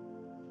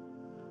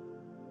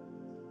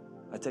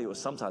 I tell you what,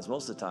 sometimes,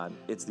 most of the time,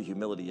 it's the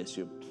humility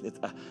issue.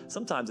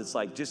 Sometimes it's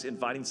like just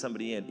inviting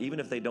somebody in, even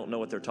if they don't know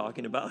what they're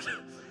talking about.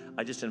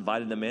 I just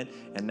invited them in,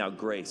 and now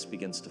grace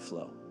begins to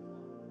flow.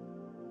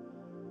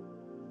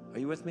 Are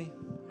you with me?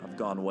 I've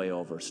gone way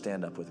over.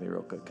 Stand up with me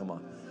real quick. Come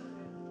on.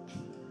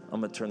 I'm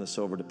going to turn this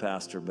over to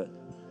Pastor, but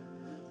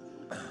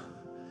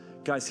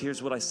guys,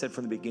 here's what I said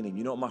from the beginning.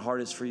 You know what my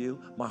heart is for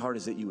you? My heart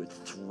is that you would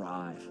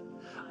thrive.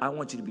 I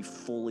want you to be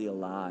fully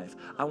alive.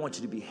 I want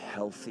you to be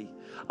healthy.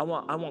 I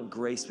want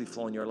grace to be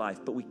flowing in your life.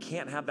 But we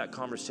can't have that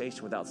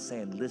conversation without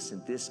saying,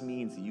 listen, this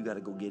means that you got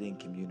to go get in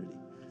community.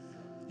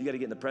 You got to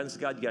get in the presence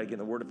of God. You got to get in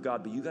the Word of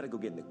God. But you got to go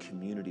get in the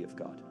community of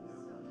God.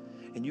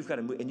 And you've got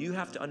to move. And you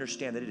have to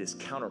understand that it is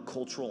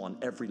countercultural on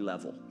every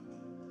level.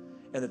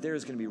 And that there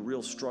is going to be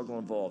real struggle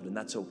involved. And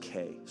that's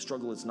okay.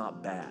 Struggle is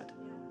not bad.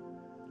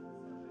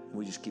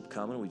 We just keep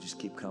coming, we just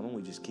keep coming,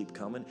 we just keep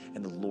coming,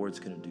 and the Lord's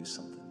going to do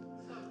something.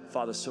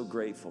 Father, so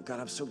grateful. God,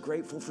 I'm so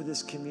grateful for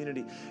this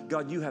community.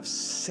 God, you have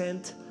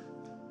sent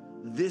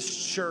this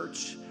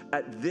church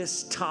at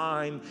this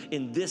time,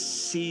 in this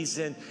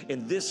season,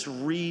 in this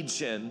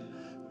region,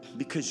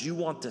 because you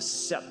want to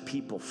set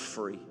people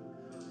free.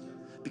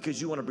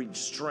 Because you want to bring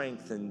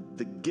strength and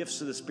the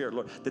gifts of the Spirit,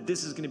 Lord, that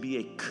this is going to be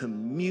a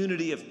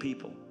community of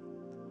people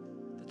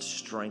that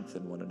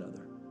strengthen one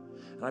another.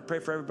 And I pray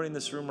for everybody in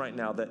this room right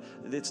now that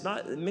it's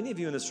not, many of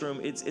you in this room,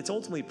 it's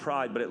ultimately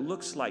pride, but it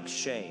looks like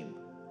shame.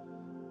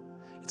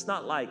 It's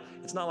not like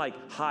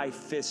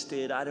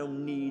high-fisted, I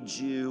don't need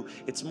you.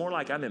 It's more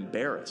like I'm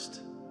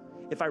embarrassed.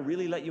 If I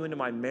really let you into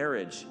my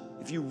marriage,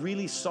 if you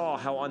really saw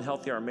how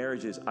unhealthy our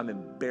marriage is, I'm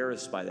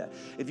embarrassed by that.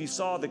 If you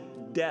saw the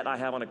debt I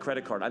have on a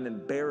credit card, I'm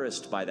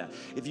embarrassed by that.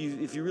 If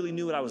you really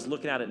knew what I was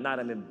looking at night,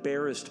 I'm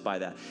embarrassed by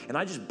that. And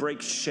I just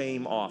break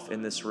shame off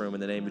in this room in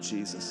the name of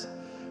Jesus.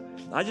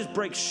 I just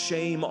break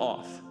shame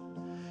off.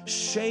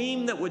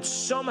 Shame that would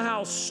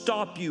somehow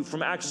stop you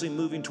from actually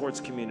moving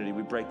towards community.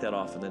 We break that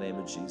off in the name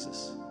of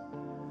Jesus.